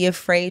is. Don't be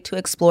afraid to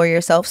explore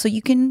yourself so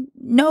you can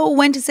know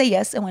when to say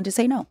yes and when to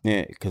say no.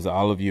 Yeah, because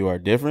all of you are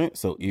different.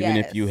 So even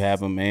if you Yes.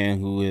 have a man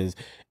who is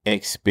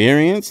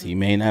experienced, he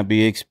may not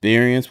be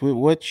experienced with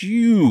what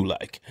you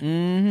like.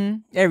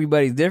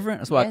 Everybody's different.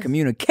 That's why Yes.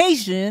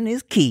 communication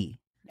is key.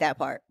 That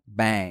part.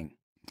 Bang.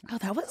 Oh,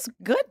 that was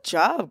good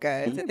job,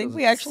 guys. I think was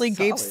we actually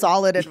gave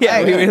solid. solid advice.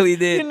 Yeah, we really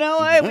did. You know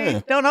what? Yeah. We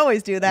don't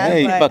always do that.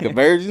 Hey, you but fucking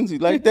virgins, you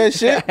like that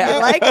shit? I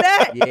like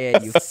that.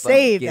 Yeah, you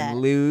Save fucking that.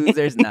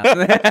 losers. No.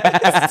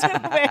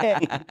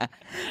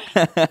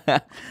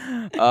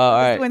 All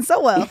right. Doing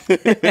so well.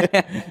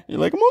 You're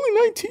like, I'm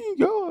only 19,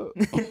 God.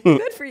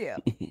 Good for you.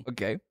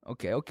 Okay.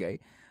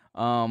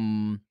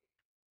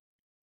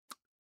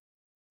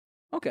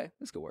 Okay,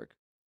 this could work.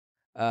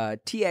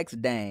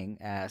 TX Dang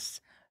asks,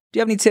 do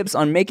you have any tips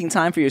on making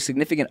time for your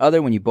significant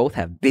other when you both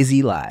have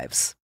busy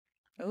lives?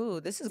 Ooh,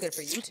 this is good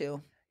for you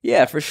too.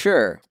 Yeah, for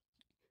sure.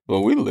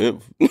 Well, we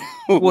live.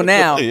 Well,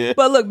 now, Yeah.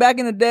 but look, back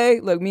in the day,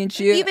 look, me and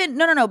Chia. Even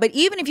no, but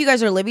even if you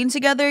guys are living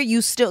together,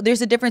 you still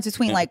there's a difference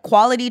between like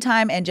quality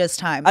time and just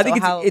time. I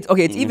think So it's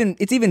okay.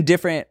 It's even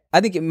different.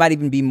 I think it might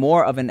even be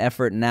more of an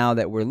effort now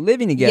that we're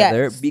living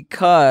together Yes.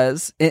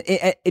 because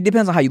it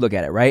depends on how you look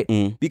at it, right?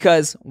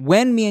 Because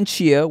when me and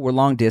Chia were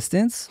long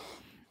distance,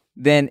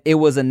 then it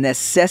was a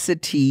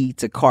necessity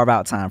to carve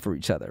out time for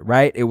each other,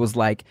 right? It was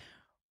like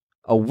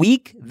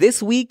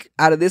this week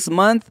out of this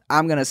month,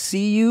 I'm gonna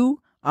see you.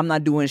 I'm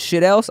not doing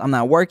shit else. I'm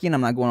not working.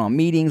 I'm not going on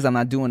meetings. I'm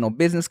not doing no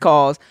business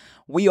calls.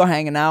 We are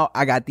hanging out.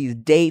 I got these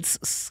dates,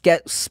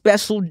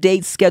 special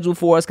dates scheduled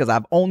for us because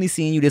I've only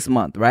seen you this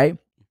month, right?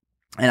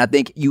 And I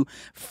think you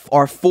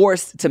are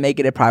forced to make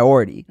it a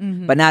priority.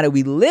 But now that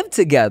we live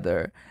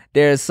together,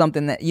 there's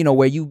something that, you know,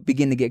 where you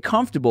begin to get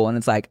comfortable and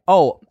it's like,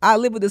 oh, I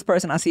live with this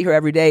person. I see her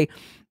every day.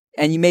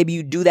 And maybe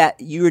you do that.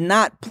 You're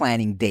not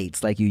planning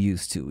dates like you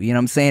used to. You know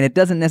what I'm saying? It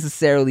doesn't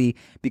necessarily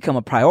become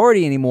a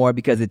priority anymore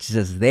because it's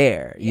just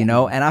there, you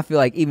know? And I feel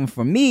like even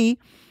for me,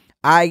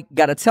 I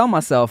got to tell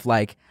myself,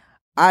 like,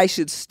 I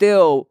should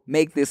still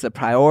make this a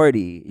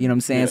priority. You know what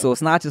I'm saying? Yeah. So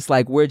it's not just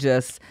like we're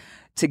just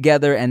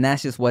together and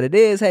that's just what it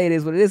is. Hey, it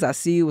is what it is. I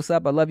see you. What's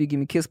up? I love you. Give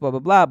me a kiss, blah, blah,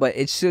 blah. But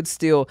it should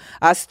still,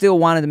 I still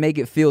wanted to make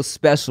it feel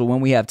special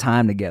when we have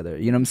time together.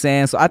 You know what I'm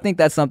saying? So I think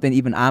that's something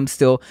even I'm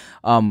still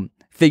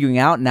figuring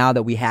out now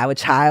that we have a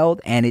child,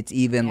 and it's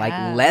even like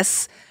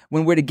less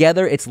when we're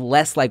together. It's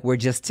less like we're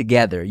just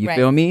together. You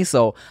feel me?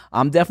 So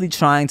I'm definitely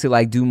trying to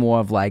like do more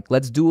of like,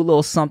 let's do a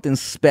little something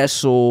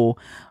special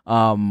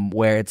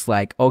where it's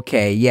like,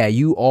 okay, yeah,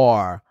 you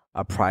are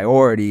a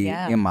priority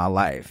in my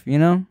life, you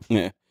know?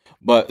 Yeah.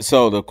 But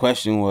so the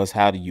question was,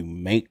 how do you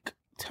make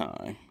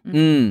time?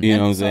 You know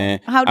what I'm saying?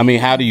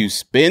 How do you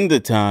spend the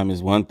time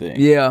is one thing.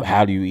 Yeah. But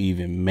how do you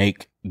even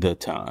make the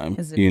time?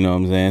 You know what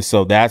I'm saying?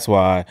 So that's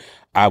why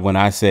when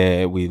I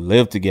said we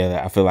live together,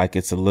 I feel like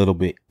it's a little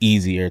bit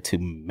easier to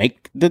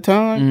make the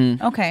time.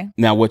 Okay.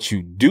 Now, what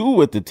you do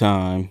with the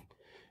time,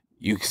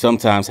 you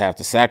sometimes have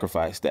to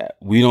sacrifice that.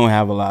 We don't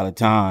have a lot of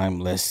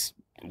time. Let's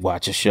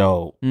watch a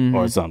show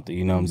or something.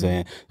 You know what I'm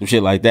saying? Some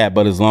shit like that.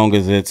 But as long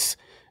as it's,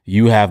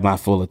 you have my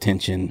full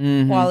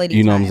attention, quality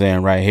you know time. what I'm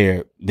saying, right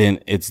here, then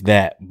it's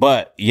that.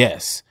 But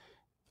yes,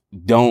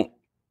 don't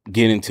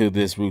get into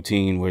this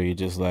routine where you're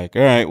just like,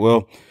 all right,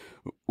 well,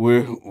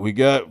 we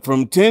got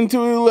from 10 to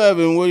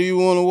 11. What do you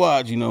want to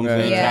watch? You know what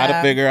I'm saying? Yeah. Try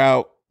to figure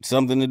out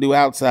something to do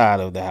outside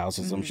of the house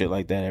or some shit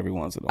like that every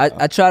once in a while.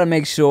 I try to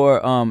make sure,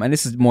 and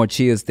this is more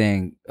Chia's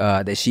thing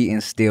that she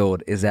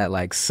instilled, is that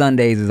like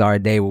Sundays is our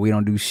day where we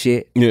don't do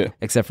shit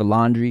except for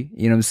laundry.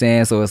 You know what I'm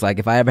saying? So it's like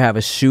if I ever have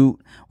a shoot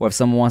or if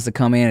someone wants to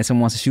come in and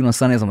someone wants to shoot on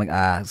Sundays, I'm like,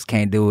 I just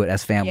can't do it.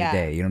 That's family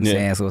day. You know what I'm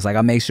saying? So it's like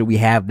I make sure we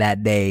have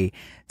that day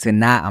to I'm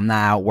not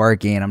out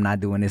working. I'm not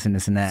doing this and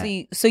this and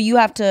that. So you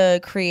have to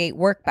create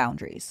work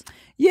boundaries.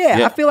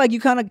 Yeah. I feel like you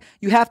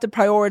have to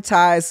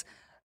prioritize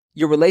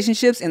your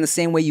relationships in the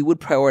same way you would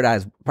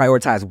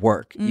prioritize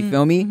work. You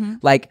feel me?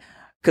 Like,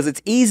 because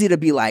it's easy to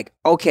be like,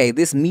 okay,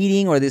 this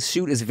meeting or this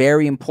shoot is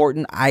very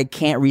important. I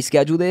can't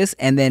reschedule this.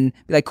 And then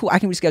be like, cool, I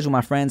can reschedule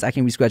my friends. I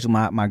can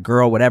reschedule my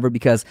girl, whatever,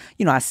 because,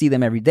 you know, I see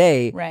them every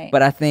day. Right.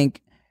 But I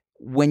think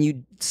when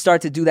you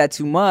start to do that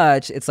too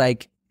much, it's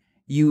like,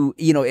 you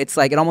know, it's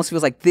like, it almost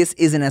feels like this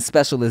isn't as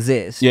special as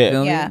this. Yeah. You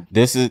feel me?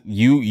 This is,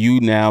 you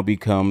now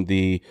become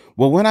the,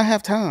 well, when I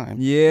have time.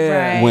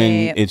 Yeah. Right. When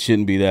it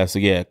shouldn't be that. So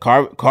yeah,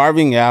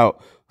 carving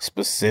out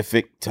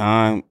specific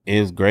time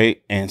is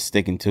great, and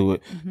sticking to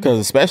it. Because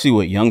especially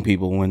with young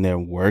people, when they're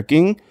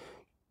working,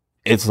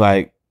 it's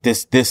like,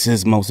 this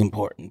is most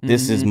important.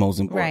 This is most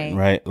important,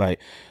 right?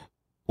 Like,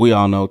 we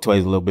all know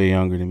Toy's a little bit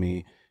younger than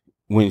me.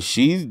 When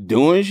she's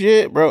doing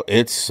shit, bro,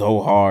 it's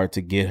so hard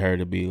to get her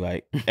to be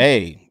like,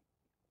 hey,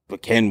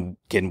 but can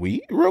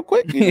we real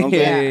quick? You know what I'm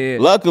saying?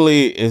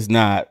 Luckily, it's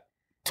not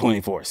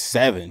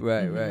 24/7.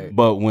 Right.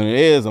 But when it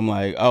is, I'm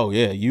like, oh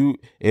yeah,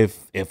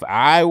 if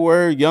I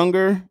were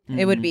younger,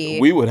 It would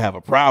be. we would have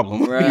a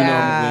problem. Right. You know what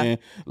I'm saying?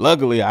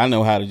 Luckily, I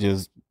know how to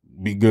just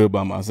be good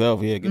by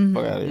myself. Yeah, get the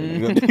fuck out of here. You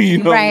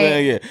know what I'm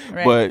saying? Yeah.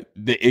 Right. But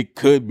it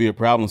could be a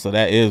problem. So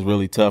that is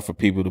really tough for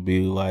people to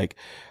be like,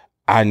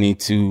 I need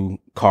to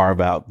carve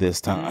out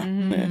this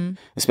time. Yeah.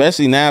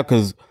 Especially now,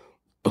 because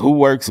who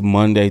works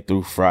Monday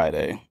through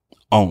Friday?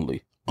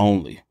 Only.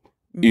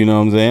 You know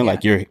what I'm saying?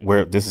 Like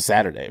this is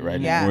Saturday,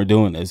 right? Yeah. And we're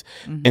doing this.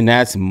 And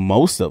that's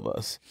most of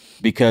us,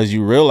 because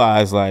you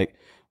realize like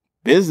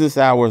business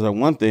hours are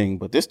one thing,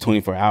 but there's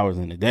 24 hours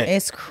in a day.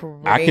 It's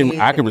crazy.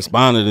 I can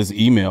respond to this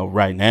email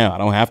right now. I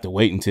don't have to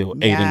wait until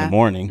 8 in the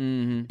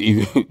morning.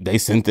 They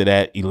sent it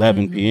at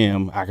 11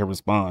 p.m. I can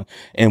respond.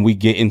 And we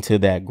get into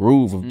that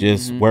groove of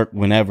just work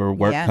whenever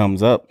work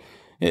comes up.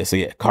 Yeah,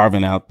 so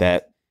carving out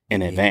that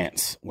in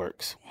advance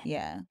works.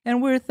 Yeah.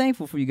 And we're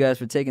thankful for you guys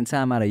for taking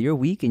time out of your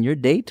week and your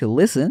day to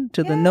listen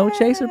to the No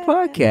Chaser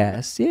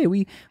podcast. Yeah,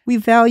 we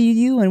value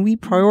you and we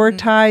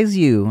prioritize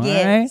you.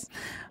 Yes.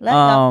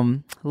 All right.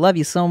 Love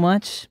you so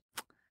much.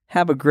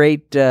 Have a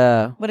great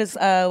What is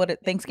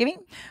Thanksgiving?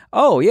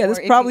 Oh yeah, Or this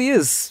if probably you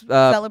is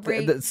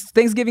celebrate-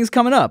 Thanksgiving's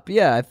coming up.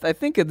 Yeah, I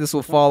think this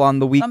will fall on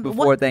the week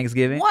before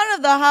Thanksgiving. One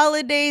of the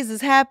holidays is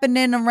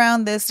happening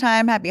around this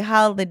time. Happy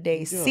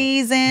holiday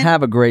season.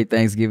 Have a great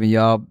Thanksgiving,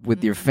 y'all,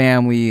 with your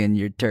family and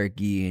your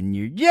turkey and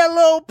your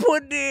yellow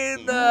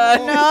pudding.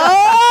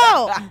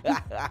 No.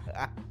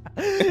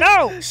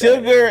 No.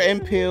 Sugar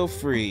and pill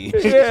free.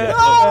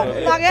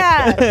 Oh my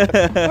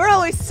God. We're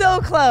always so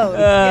close.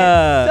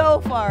 Yet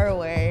so far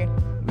away.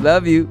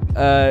 Love you.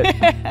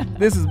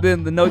 This has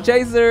been the No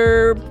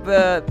Chaser.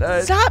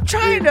 Stop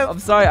trying to. I'm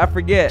sorry, I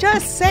forget.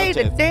 Just say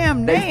the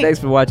damn name. Thanks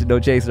for watching No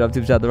Chaser. I'm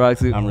Tip Shot the Rock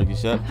Suit. I'm Ricky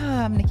Shutt.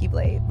 I'm Nikki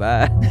Blade.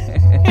 Bye.